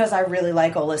just because I really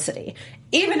like Olicity.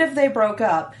 Even if they broke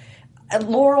up,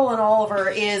 Laurel and Oliver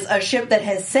is a ship that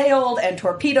has sailed and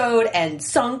torpedoed and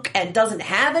sunk and doesn't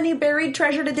have any buried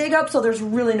treasure to dig up, so there's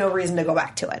really no reason to go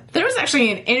back to it. There was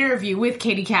actually an interview with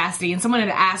Katie Cassidy, and someone had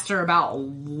asked her about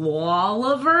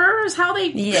Wallivers, how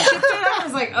they shipped it. I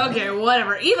was like, okay,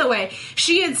 whatever. Either way,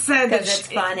 she had said that... Because it's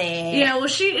funny. Yeah, well,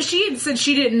 she had said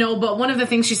she didn't know, but one of the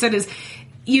things she said is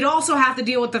you'd also have to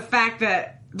deal with the fact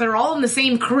that they're all in the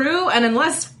same crew, and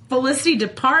unless Felicity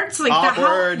departs, like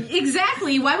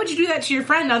exactly. Why would you do that to your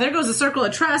friend? Now there goes a circle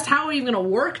of trust. How are you going to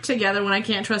work together when I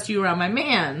can't trust you around my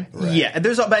man? Right. Yeah,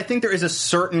 but I think there is a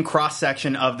certain cross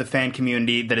section of the fan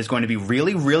community that is going to be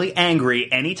really, really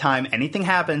angry anytime anything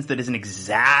happens that isn't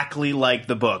exactly like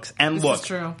the books. And this look, is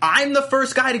true. I'm the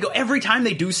first guy to go every time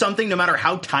they do something, no matter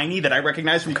how tiny that I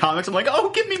recognize from comics. I'm like,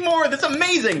 oh, give me more. That's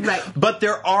amazing. Right. But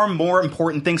there are more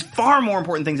important things, far more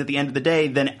important things at the end of the day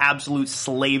than absolute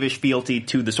slavish fealty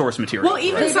to the source material. Well,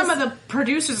 even some of the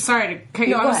producers, sorry to cut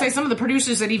you off, I was going to say some of the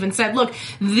producers that even said, look,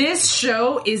 this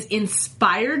show is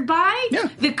inspired by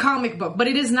the comic book, but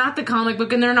it is not the comic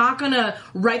book, and they're not going to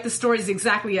write the stories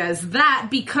exactly as that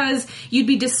because you'd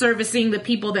be disservicing the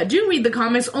people that do read the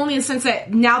comics only in the sense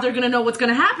that now they're going to know what's going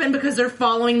to happen because they're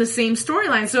following the same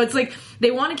storyline. So it's like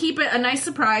they want to keep it a nice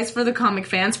surprise for the comic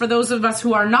fans. For those of us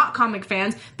who are not comic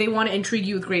fans, they want to intrigue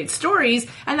you with great stories,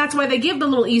 and that's why they give the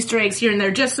little Easter eggs here and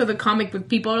there just so the comic book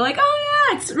people are like, oh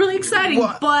yeah, it's really exciting.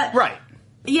 Well, but right.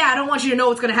 Yeah, I don't want you to know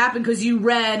what's going to happen because you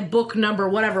read book number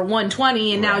whatever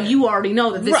 120, and now you already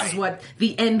know that this is what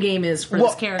the end game is for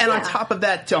this character. And on top of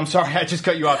that, I'm sorry, I just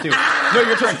cut you off too. No,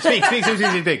 your turn.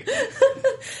 Speak.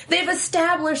 They've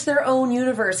established their own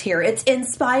universe here. It's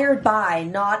inspired by,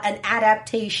 not an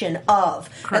adaptation of.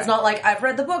 Correct. It's not like, I've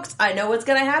read the books, I know what's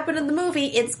going to happen in the movie.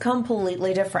 It's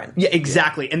completely different. Yeah,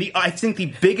 exactly. And I think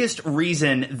the biggest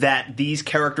reason that these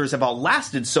characters have all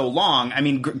lasted so long, I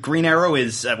mean, Green Arrow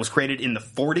was created in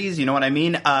the 40s, you know what I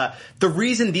mean? The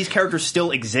reason these characters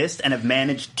still exist and have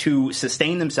managed to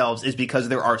sustain themselves is because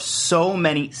there are so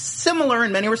many, similar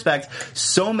in many respects,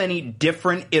 so many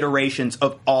different iterations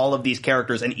of all of these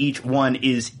characters, and each one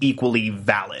is equally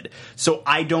valid. So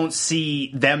I don't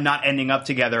see them not ending up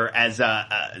together as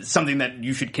something that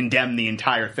you should condemn the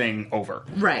entire thing over.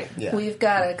 Right. Yeah. We've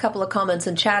got a couple of comments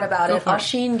in chat about it.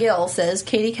 Asheen Gill says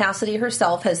Katie Cassidy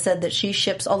herself has said that she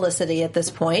ships Olicity at this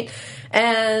point.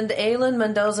 And Aylin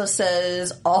Mendoza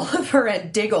says Oliver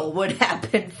and Diggle would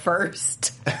happen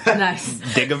first. Nice.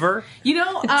 Digiver? You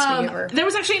know, there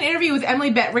was actually an interview with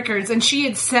Emily Bett Rickards, and she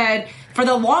had said for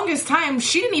the longest time,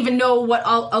 she didn't even know what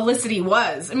Olicity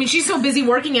was. I mean, she's so busy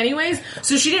working anyways,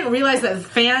 so she didn't realize that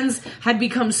fans had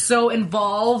become so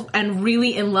involved and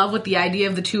really in love with the idea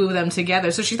of the two of them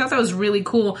together. So she thought that was really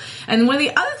cool. And one of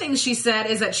the other things she said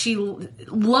is that she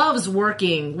loves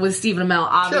working with Stephen Amell,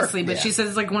 obviously, but she says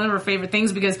it's like one of her favorite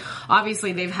things because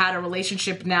obviously they've had a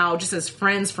relationship now just as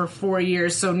friends for 4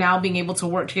 years, so now being able to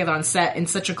work together on set in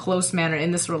such a close manner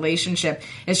in this relationship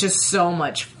is just so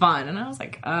much fun. And I was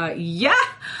like, yeah,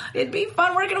 it'd be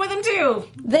fun working with him too.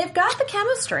 They've got the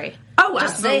chemistry. Oh,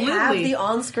 Just absolutely. they have the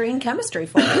on-screen chemistry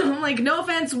for it. Like, no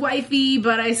offense, wifey,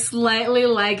 but I slightly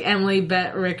like Emily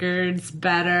Bett Rickards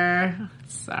better.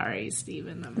 Sorry,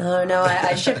 Steven. No,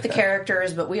 I ship the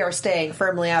characters, but we are staying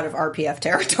firmly out of RPF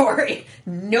territory.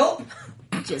 Nope.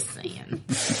 Just saying.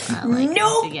 I like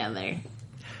them together.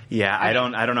 Yeah, I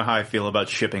don't know how I feel about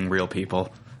shipping real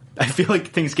people. I feel like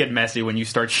things get messy when you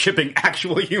start shipping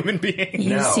actual human beings.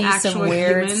 You see Actual some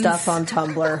weird humans. stuff on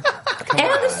Tumblr.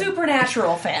 And the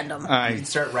supernatural fandom. You can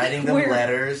start writing them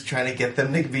letters, trying to get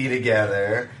them to be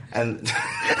together, and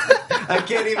I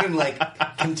can't even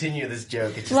continue this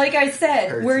joke. It just Like I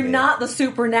said, we're me. not the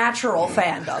supernatural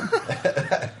fandom.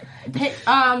 Hey,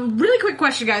 really quick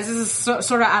question, guys. This is sort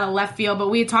of out of left field, but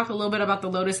we had talked a little bit about the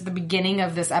Lotus at the beginning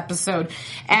of this episode.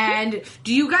 And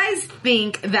do you guys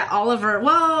think that Oliver,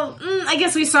 I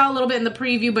guess we saw a little bit in the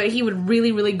preview, but he would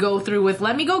really, really go through with,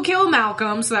 let me go kill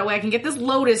Malcolm so that way I can get this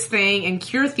Lotus thing and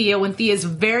cure Thea when Thea's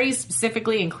very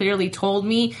specifically and clearly told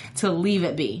me to leave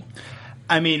it be?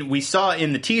 I mean, we saw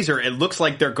in the teaser, it looks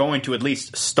like they're going to at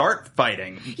least start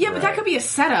fighting. Yeah, but that could be a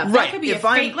setup. Right. That could be If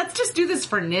a fake. Let's just do this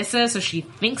for Nyssa so she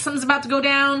thinks something's about to go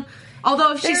down.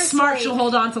 Although if she's There's, smart, like- she'll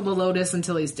hold on to the Lotus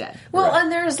until he's dead. Well, and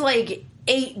there's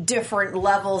 8 different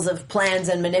levels of plans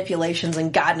and manipulations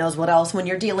and God knows what else when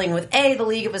you're dealing with A, the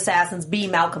League of Assassins, B,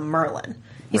 Malcolm Merlin.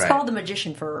 He's Right. called the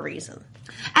Magician for a reason.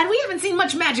 And we haven't seen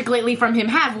much magic lately from him,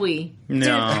 have we?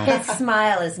 No. His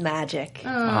smile is magic.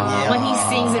 When he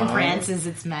sings and prances,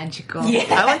 it's magical.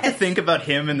 I like to think about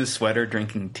him in the sweater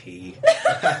drinking tea.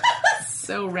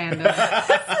 So random.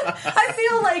 I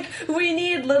feel like we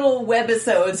need little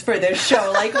webisodes for this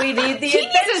show. Like we need the He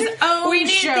needs his own we need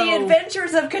show. the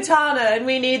Adventures of Katana, and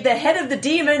we need the head of the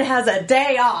demon has a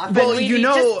day off. Well, and we you need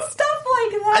know, just stuff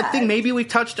like that. I think maybe we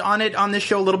touched on it on this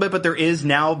show a little bit, but there is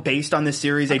now, based on this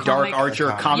series, a Dark comic. Archer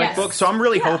comic Yes. book. So I'm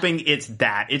really hoping it's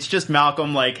that. It's just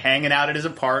Malcolm, hanging out at his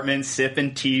apartment,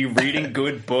 sipping tea, reading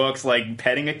good books,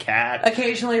 petting a cat.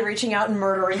 occasionally reaching out and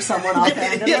murdering someone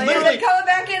offhandedly, Yeah, and literally. then coming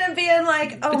back in and being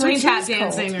like, "Oh, Between my tap tea's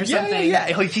dancing cold." or something. Yeah.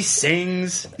 He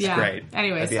sings. It's great.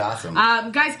 Anyways. That'd be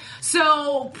awesome. Guys,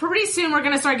 so pretty soon we're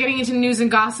going to start getting into news and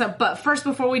gossip. But first,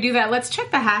 before we do that, let's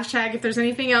check the hashtag if there's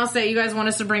anything else that you guys want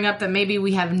us to bring up that maybe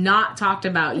we have not talked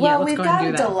about yet. Well, Let's we've go got and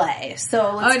a do that. delay,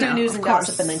 so let's do news of and course.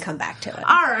 gossip and then come back to it.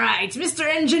 All right, Mr.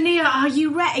 Engineer, are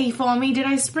you ready for me? Did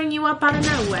I spring you up out of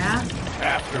nowhere?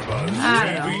 AfterBuzz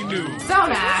I don't TV News.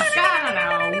 Don't ask.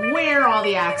 I don't know where all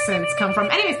the accents come from.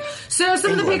 Anyways, so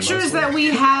some of the England, pictures mostly. that we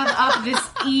have up this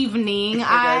evening. Hey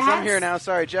guys, I'm here now.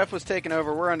 Sorry, Jeff was taking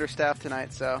over. We're understaffed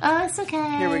tonight, so Oh, it's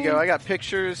okay. here we go. I got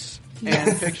pictures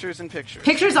and pictures and pictures.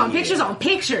 Pictures on pictures on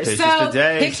pictures. Pictures So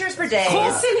today. Pictures for days.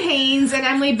 Colson Haynes and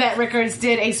Emily Bett Rickards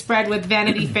did a spread with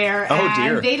Vanity Fair, Oh, and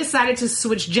dear. they decided to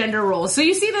switch gender roles. So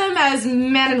you see them as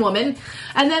man and woman,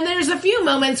 and then there's a few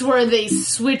moments where they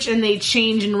switch and they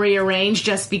change and rearrange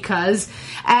just because.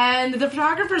 And the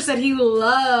photographer said he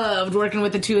loved working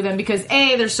with the two of them because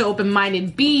A, they're so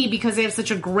open-minded, B, because they have such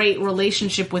a great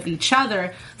relationship with each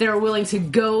other, they're willing to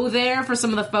go there for some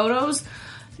of the photos.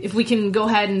 If we can go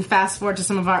ahead and fast forward to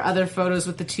some of our other photos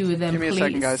with the two of them, Give me a please.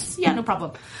 second, guys. Yeah, no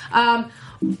problem.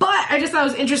 But I just thought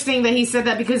it was interesting that he said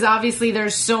that because obviously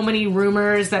there's so many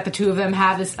rumors that the two of them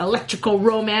have this electrical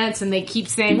romance and they keep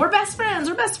saying, we're best friends,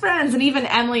 we're best friends. And even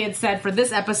Emily had said for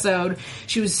this episode,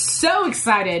 she was so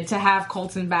excited to have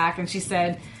Colton back and she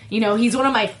said, you know, he's one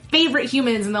of my favorite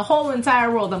humans in the whole entire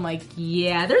world. I'm like,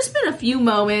 yeah, there's been a few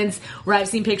moments where I've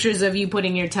seen pictures of you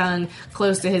putting your tongue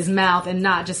close to his mouth and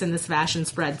not just in this fashion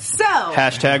spread. So,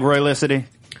 Hashtag Roylicity.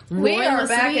 We are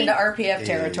back Roylicity. into RPF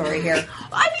territory here.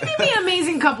 I think they'd be an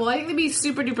amazing couple. I think they'd be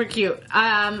super duper cute.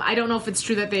 I don't know if it's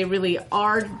true that they really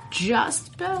are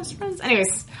just best friends.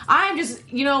 Anyways, I'm just,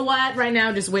 you know what, right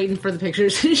now just waiting for the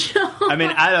pictures to show. I mean,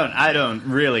 I don't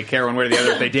really care one way or the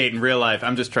other if they date in real life.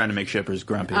 I'm just trying to make shippers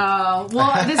grumpy. Well,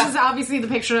 this is obviously the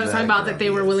picture I was talking about that they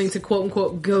were willing to quote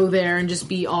unquote go there and just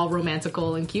be all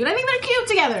romantical and cute. I think they're cute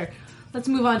together. Let's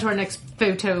move on to our next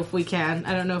photo if we can.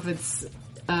 I don't know if it's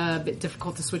a bit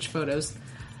difficult to switch photos.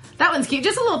 That one's cute.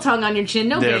 Just a little tongue on your chin.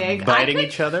 No They're big. biting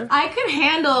each other? I could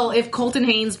handle if Colton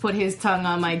Haynes put his tongue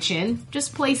on my chin.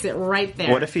 Just place it right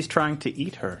there. What if he's trying to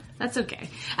eat her? That's okay.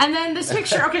 And then this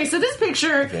picture. Okay, so this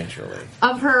picture Eventually.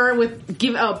 of her with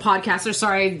podcaster.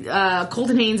 Sorry,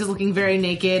 Colton Haynes is looking very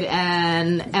naked,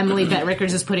 and Emily Bett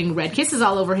Rickards is putting red kisses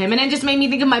all over him, and it just made me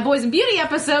think of my Boys and Beauty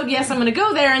episode. Yes, I'm going to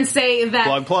go there and say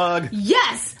that. Plug.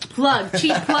 Yes,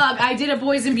 cheap plug. I did a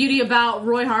Boys and Beauty about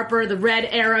Roy Harper, the Red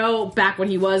Arrow, back when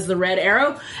he was the Red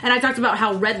Arrow, and I talked about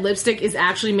how red lipstick is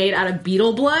actually made out of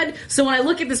beetle blood. So when I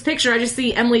look at this picture, I just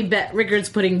see Emily Bett Rickards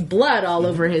putting blood all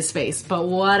over his face, but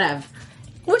whatever.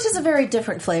 Which is a very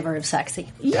different flavor of sexy.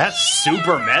 That's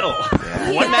super metal.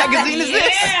 What magazine is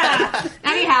this? Yeah.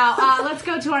 Anyhow, let's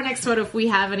go to our next photo if we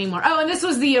have any more. Oh, and this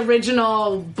was the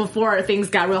original before things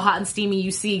got real hot and steamy.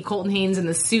 You see Colton Haynes in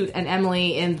the suit and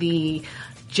Emily in the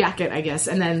jacket, I guess.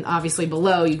 And then obviously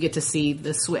below you get to see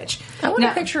the switch. I want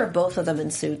a picture of both of them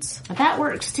in suits. That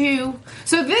works too.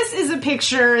 So this is a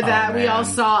picture that we all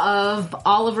saw of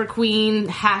Oliver Queen,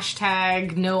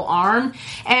 #NoArm.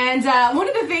 And one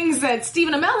of the things that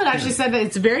Stephen Amell had actually said that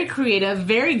it's very creative,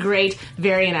 very great,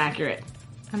 very inaccurate.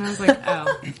 And I was like,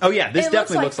 oh. Oh, yeah, this It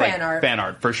definitely looks like fan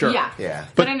art, for sure. Yeah.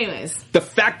 But anyways. The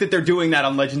fact that they're doing that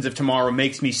on Legends of Tomorrow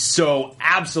makes me so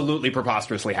absolutely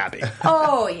preposterously happy.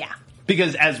 Oh, yeah.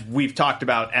 Because as we've talked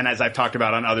about, and as I've talked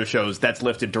about on other shows, that's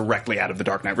lifted directly out of The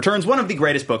Dark Knight Returns, one of the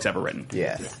greatest books ever written.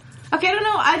 Yes. Okay, I don't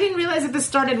know. I didn't realize that this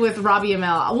started with Robbie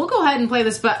Amell. We'll go ahead and play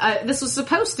this, but this was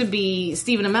supposed to be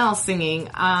Stephen Amell singing.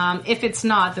 If it's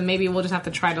not, then maybe we'll just have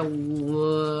to try to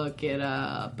look it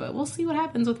up. But we'll see what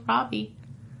happens with Robbie.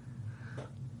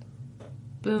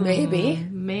 Boom. Maybe.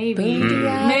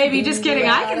 Maybe. Just kidding.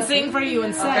 I can sing for you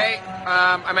instead. Okay,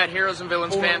 I'm at Heroes and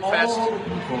Villains Fan Fest,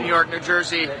 New York, New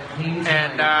Jersey,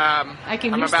 and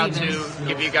I'm about to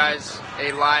give you guys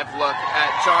a live look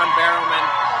at John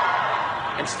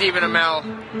Barrowman and Stephen Amell.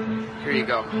 Here you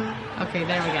go. Okay,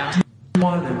 there we go.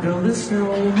 Wanna build a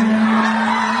snowman?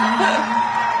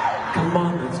 Come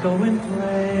on, let's go and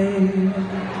play.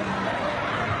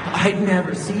 I'd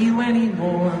never see you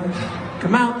anymore.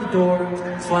 Come out the door,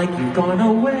 it's like you've gone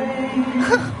away.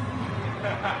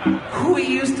 We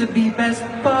used to be best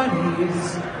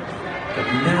buddies, but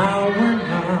now we're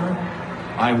not.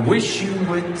 I wish you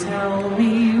would tell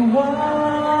me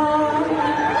why.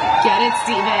 Get it,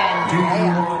 Steven. Do you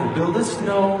want to build a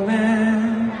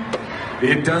snowman?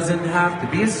 It doesn't have to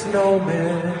be a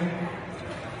snowman.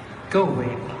 Go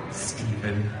away,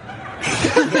 Steven.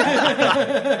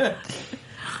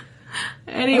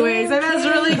 Anyways, that was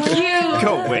really cute.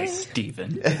 Go away,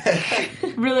 Steven.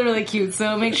 Really, really cute.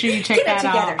 So make sure you check that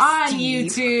together, out on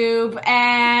Steve. YouTube.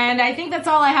 And I think that's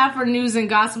all I have for news and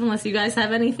gossip, unless you guys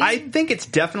have anything. I think it's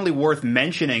definitely worth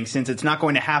mentioning, since it's not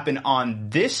going to happen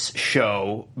on this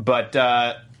show, but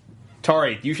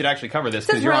Tari, you should actually cover this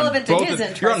because you're on relevant to both his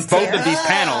of, you're on both of these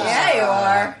panels. Yeah, you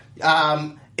are.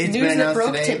 It's News been that announced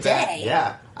broke today.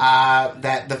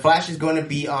 that The Flash is going to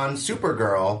be on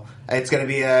Supergirl. It's going to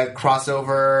be a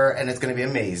crossover, and it's going to be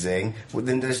amazing.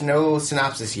 Then there's no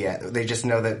synopsis yet. They just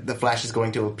know that The Flash is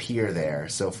going to appear there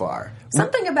so far.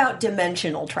 Something about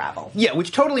dimensional travel. Yeah,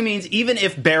 which totally means even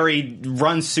if Barry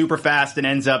runs super fast and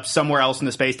ends up somewhere else in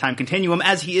the space-time continuum,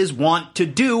 as he is wont to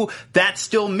do, that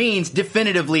still means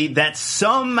definitively that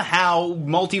somehow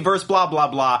multiverse blah blah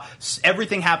blah,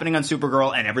 everything happening on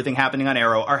Supergirl and everything happening on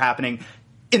Arrow are happening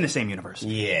in the same universe.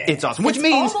 Yeah. It's awesome. Which It's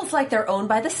means almost like they're owned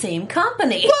by the same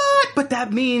company. what? But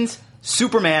that means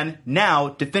Superman now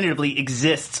definitively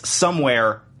exists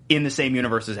somewhere in the same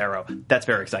universe as Arrow. That's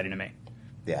very exciting to me.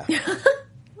 Yeah. Do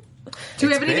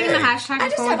we have anything in the hashtag? I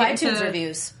just before have we get iTunes into-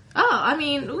 reviews. Oh, I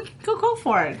mean, we can go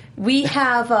for it. We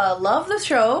have Love the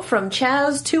Show from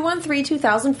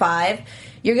Chaz213-2005.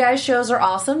 Your guys' shows are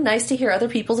awesome. Nice to hear other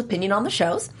people's opinion on the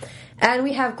shows. And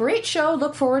we have Great Show,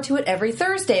 look forward to it every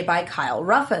Thursday by Kyle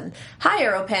Ruffin. Hi,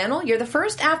 Arrow Panel. You're the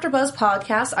first AfterBuzz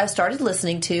podcast I started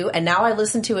listening to, and now I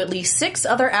listen to at least 6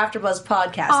 other AfterBuzz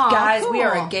podcasts. Aw, guys, cool. we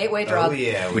are a gateway drug. Oh,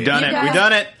 yeah. We done You it. guys- We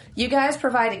done it. You guys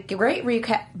provide a great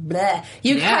recap. Bleh.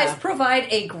 You guys provide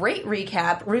a great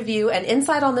recap, review, and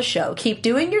insight on the show. Keep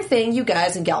doing your thing. You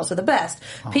guys and gals are the best.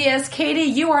 P.S. Katie,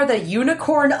 you are the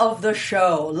unicorn of the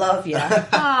show. Love ya.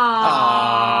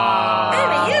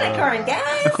 I'm a unicorn,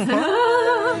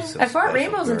 guys. I fart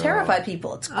rainbows and terrify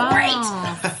people. It's great.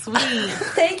 Oh, sweet.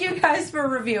 Thank you guys for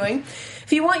reviewing.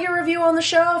 If you want your review on the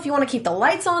show, if you want to keep the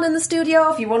lights on in the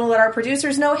studio, if you want to let our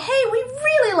producers know, hey, we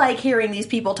really like hearing these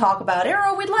people talk about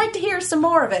Arrow, we'd like to hear some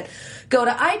more of it. Go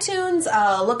to iTunes,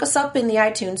 look us up in the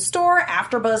iTunes store.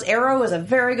 AfterBuzz Arrow is a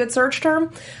very good search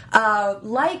term.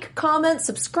 Like, comment,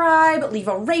 subscribe, leave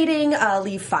a rating,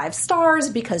 leave 5 stars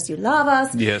because you love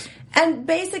us. Yes. And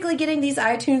basically getting these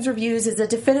iTunes reviews is a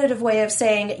definitive way of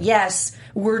saying, yes,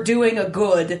 we're doing a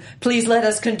good. Please let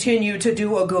us continue to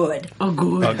do a good. Oh,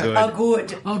 good. Oh, good. A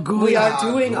good. A good. We are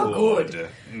doing a good.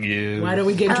 Yeah. Why don't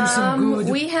we get you some good?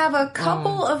 We have a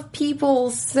couple of people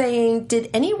saying, did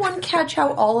anyone catch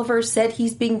how Oliver said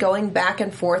he's been going back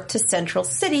and forth to Central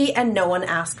City and no one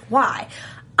asked why?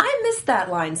 I missed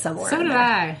that line somewhere. So did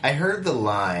I. I heard the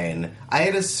line. I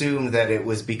had assumed that it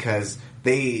was because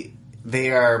they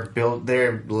are built.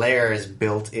 Their lair is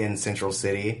built in Central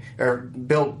City, or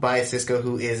built by Cisco,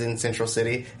 who is in Central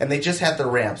City, and they just had the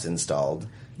ramps installed.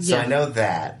 So I know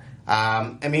that.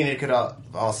 I mean, it could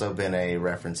also been a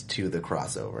reference to the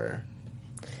crossover.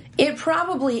 It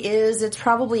probably is. It's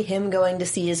probably him going to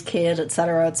see his kid, et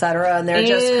cetera, and they're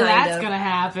just kind that's of... gonna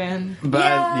happen.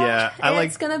 But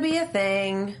it's gonna be a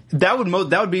thing. That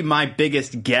would be my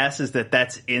biggest guess, is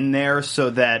that's in there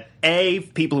so that A,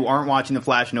 people who aren't watching The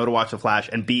Flash know to watch The Flash,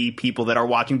 and B, people that are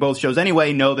watching both shows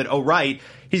anyway know that, oh right,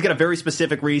 he's got a very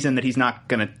specific reason that he's not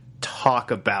going to talk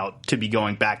about to be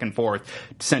going back and forth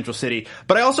to Central City.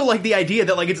 But I also like the idea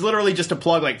that, like, it's literally just a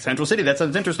plug, like, Central City. That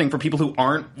sounds interesting for people who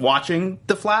aren't watching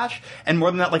The Flash. And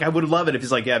more than that, like, I would love it if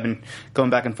he's like, yeah, I've been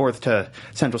going back and forth to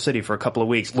Central City for a couple of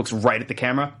weeks. Looks right at the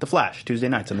camera. The Flash, Tuesday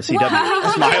nights on the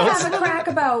CW. Smiles. Have a crack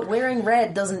about wearing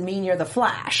red doesn't mean you're the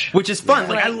Flash. Which is fun.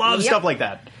 Like, I love stuff like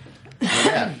that.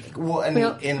 Yeah. Well,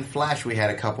 and in Flash, we had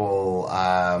a couple...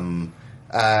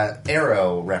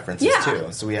 Arrow references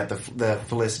too. So we had the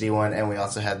Felicity one, and we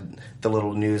also had the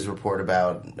little news report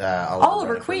about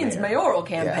Oliver Queen's mayoral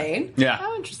campaign. Yeah.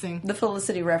 Oh, interesting. The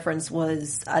Felicity reference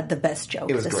was the best joke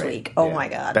this great. week. Oh my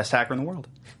god. Best hacker in the world.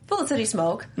 Felicity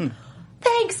Smoke.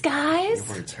 Thanks, guys.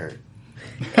 Your words hurt.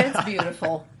 It's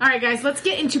beautiful. All right, guys, let's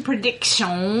get into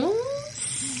predictions.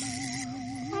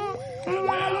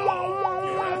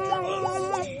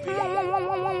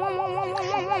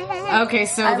 Okay,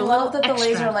 so I love that the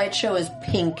Laser Light Show is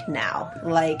pink now.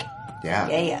 Like,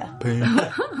 yeah. Pink.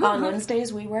 On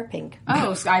Wednesdays, we wear pink.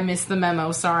 Oh, I missed the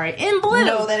memo. Sorry. In blue.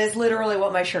 No, that is literally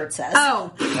what my shirt says.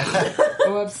 Oh.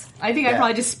 Whoops. I think I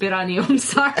probably just spit on you. I'm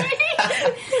sorry.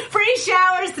 Free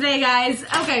showers today, guys.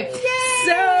 Okay. Yay!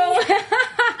 So,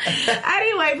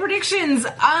 anyway, predictions.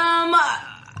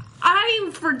 I,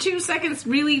 for 2 seconds,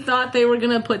 really thought they were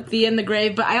going to put Thea in the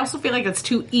grave, but I also feel like it's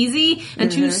too easy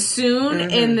and too soon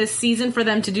in this season for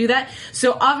them to do that.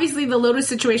 So, obviously, the Lotus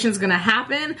situation is going to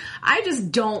happen. I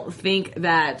just don't think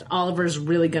that Oliver's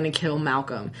really going to kill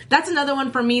Malcolm. That's another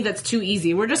one for me that's too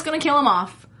easy. We're just going to kill him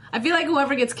off. I feel like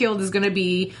whoever gets killed is going to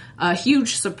be a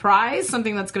huge surprise,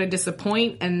 something that's going to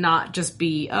disappoint and not just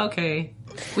be, okay,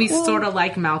 we sort of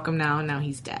like Malcolm now, and now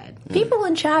he's dead. People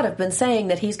in chat have been saying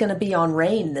that he's going to be on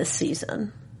Reign this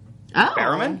season. Oh.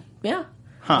 Barrowman? Yeah.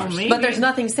 Huh. Well, but there's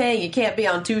nothing saying you can't be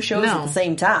on two shows at the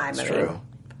same time. That's true.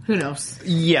 Who knows?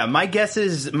 Yeah, my guess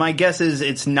is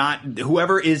it's not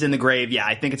whoever is in the grave. Yeah,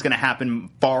 I think it's going to happen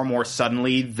far more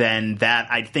suddenly than that.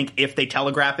 I think if they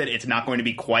telegraph it, it's not going to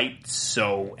be quite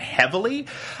so heavily.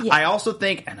 Yeah. I also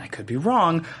think, and I could be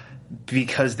wrong,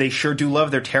 because they sure do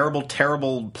love their terrible,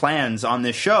 terrible plans on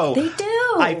this show. They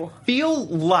do. I feel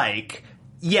like,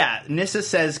 yeah, Nyssa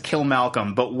says kill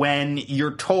Malcolm, but when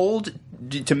you're told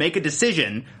to make a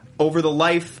decision over the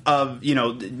life of,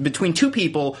 between two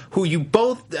people who you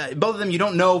both of them you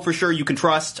don't know for sure you can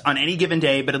trust on any given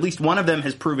day, but at least one of them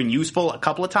has proven useful a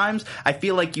couple of times, I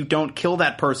feel like you don't kill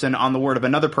that person on the word of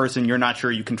another person you're not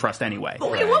sure you can trust anyway.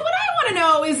 But wait, what I want to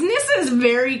know is Nyssa is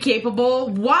very capable.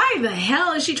 Why the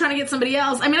hell is she trying to get somebody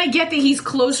else? I mean, I get that he's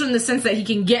closer in the sense that he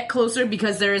can get closer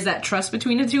because there is that trust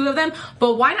between the two of them,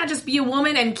 but why not just be a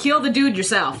woman and kill the dude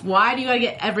yourself? Why do you gotta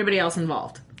get everybody else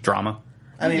involved? Drama.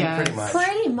 I mean, pretty much.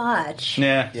 Pretty much.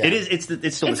 Yeah. It is. It's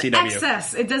still it's the CW.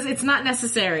 Excess. It's not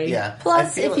necessary. Yeah.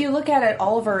 Plus, if you look at it,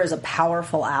 Oliver is a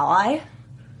powerful ally.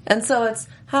 And so it's,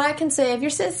 I can save your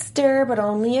sister, but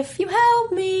only if you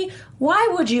help me. Why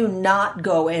would you not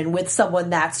go in with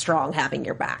someone that strong having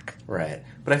your back? Right.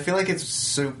 But I feel like it's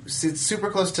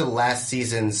super close to last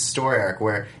season's story arc,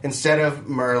 where instead of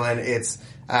Merlin, it's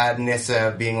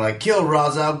Nyssa being like, kill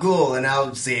Ra's al Ghul and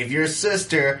I'll save your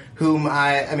sister, whom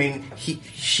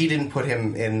she didn't put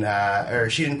him in,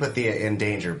 or she didn't put Thea in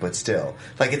danger, but still.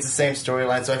 Like, it's the same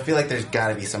storyline, so I feel like there's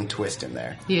gotta be some twist in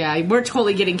there. Yeah, we're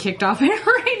totally getting kicked off air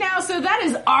right now, so that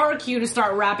is our cue to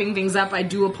start wrapping things up. I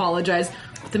do apologize.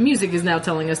 The music is now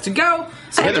telling us to go.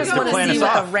 So I just want to see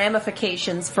what the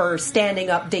ramifications for standing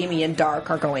up Damien Dark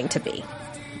are going to be.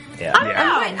 Yeah.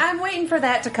 I'm waiting for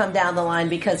that to come down the line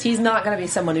because he's not going to be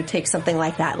someone who takes something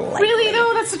like that lightly. Really,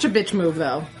 though? That's such a bitch move,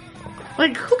 though.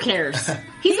 Like, who cares?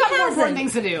 He's got more important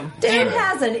things to do. Dude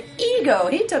has an ego.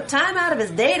 He took time out of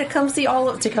his day to come see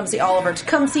Oliver, to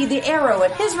come see the Arrow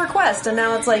at his request, and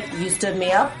now it's like, you stood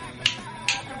me up?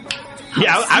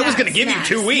 Yeah, I was going to give you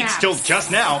 2 weeks till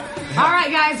just now. All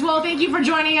right, guys. Well, thank you for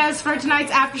joining us for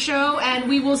tonight's after show, and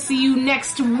we will see you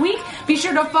next week. Be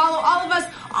sure to follow all of us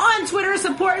on Twitter.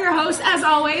 Support your host, as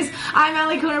always. I'm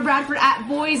Allie Kona Bradford at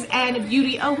Boys and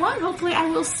Beauty 01. Hopefully, I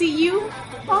will see you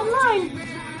online.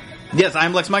 Yes,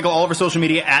 I'm Lex Michael, all over social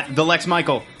media at the Lex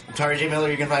Michael. I'm Tari J. Miller.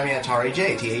 You can find me at Tari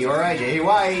J.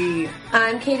 TAURIJAY.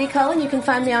 I'm Katie Cullen. You can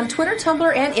find me on Twitter,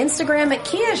 Tumblr, and Instagram at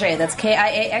KiaXet. That's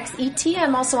KIAXET.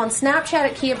 I'm also on Snapchat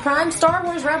at Kia Prime. Star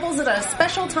Wars Rebels at a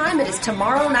special time. It is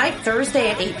tomorrow night,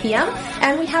 Thursday at 8 p.m.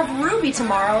 And we have Ruby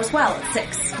tomorrow as well at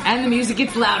 6. And the music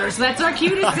gets louder, so that's our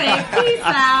cue to say peace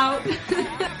out.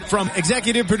 From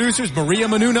executive producers Maria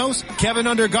Menounos, Kevin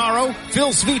Undergaro, Phil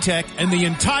Svitek, and the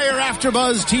entire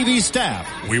AfterBuzz TV staff,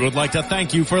 we would like to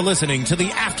thank you for listening to the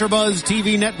AfterBuzz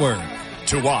TV network.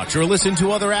 To watch or listen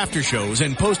to other after shows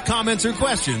and post comments or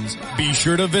questions, be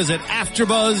sure to visit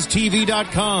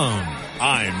AfterBuzzTV.com.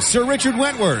 I'm Sir Richard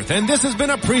Wentworth, and this has been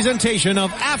a presentation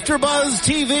of AfterBuzz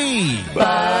TV.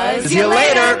 Buzz you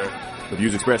later. The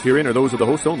views expressed herein are those of the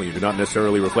hosts only and do not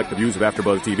necessarily reflect the views of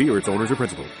AfterBuzz TV or its owners or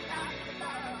principals.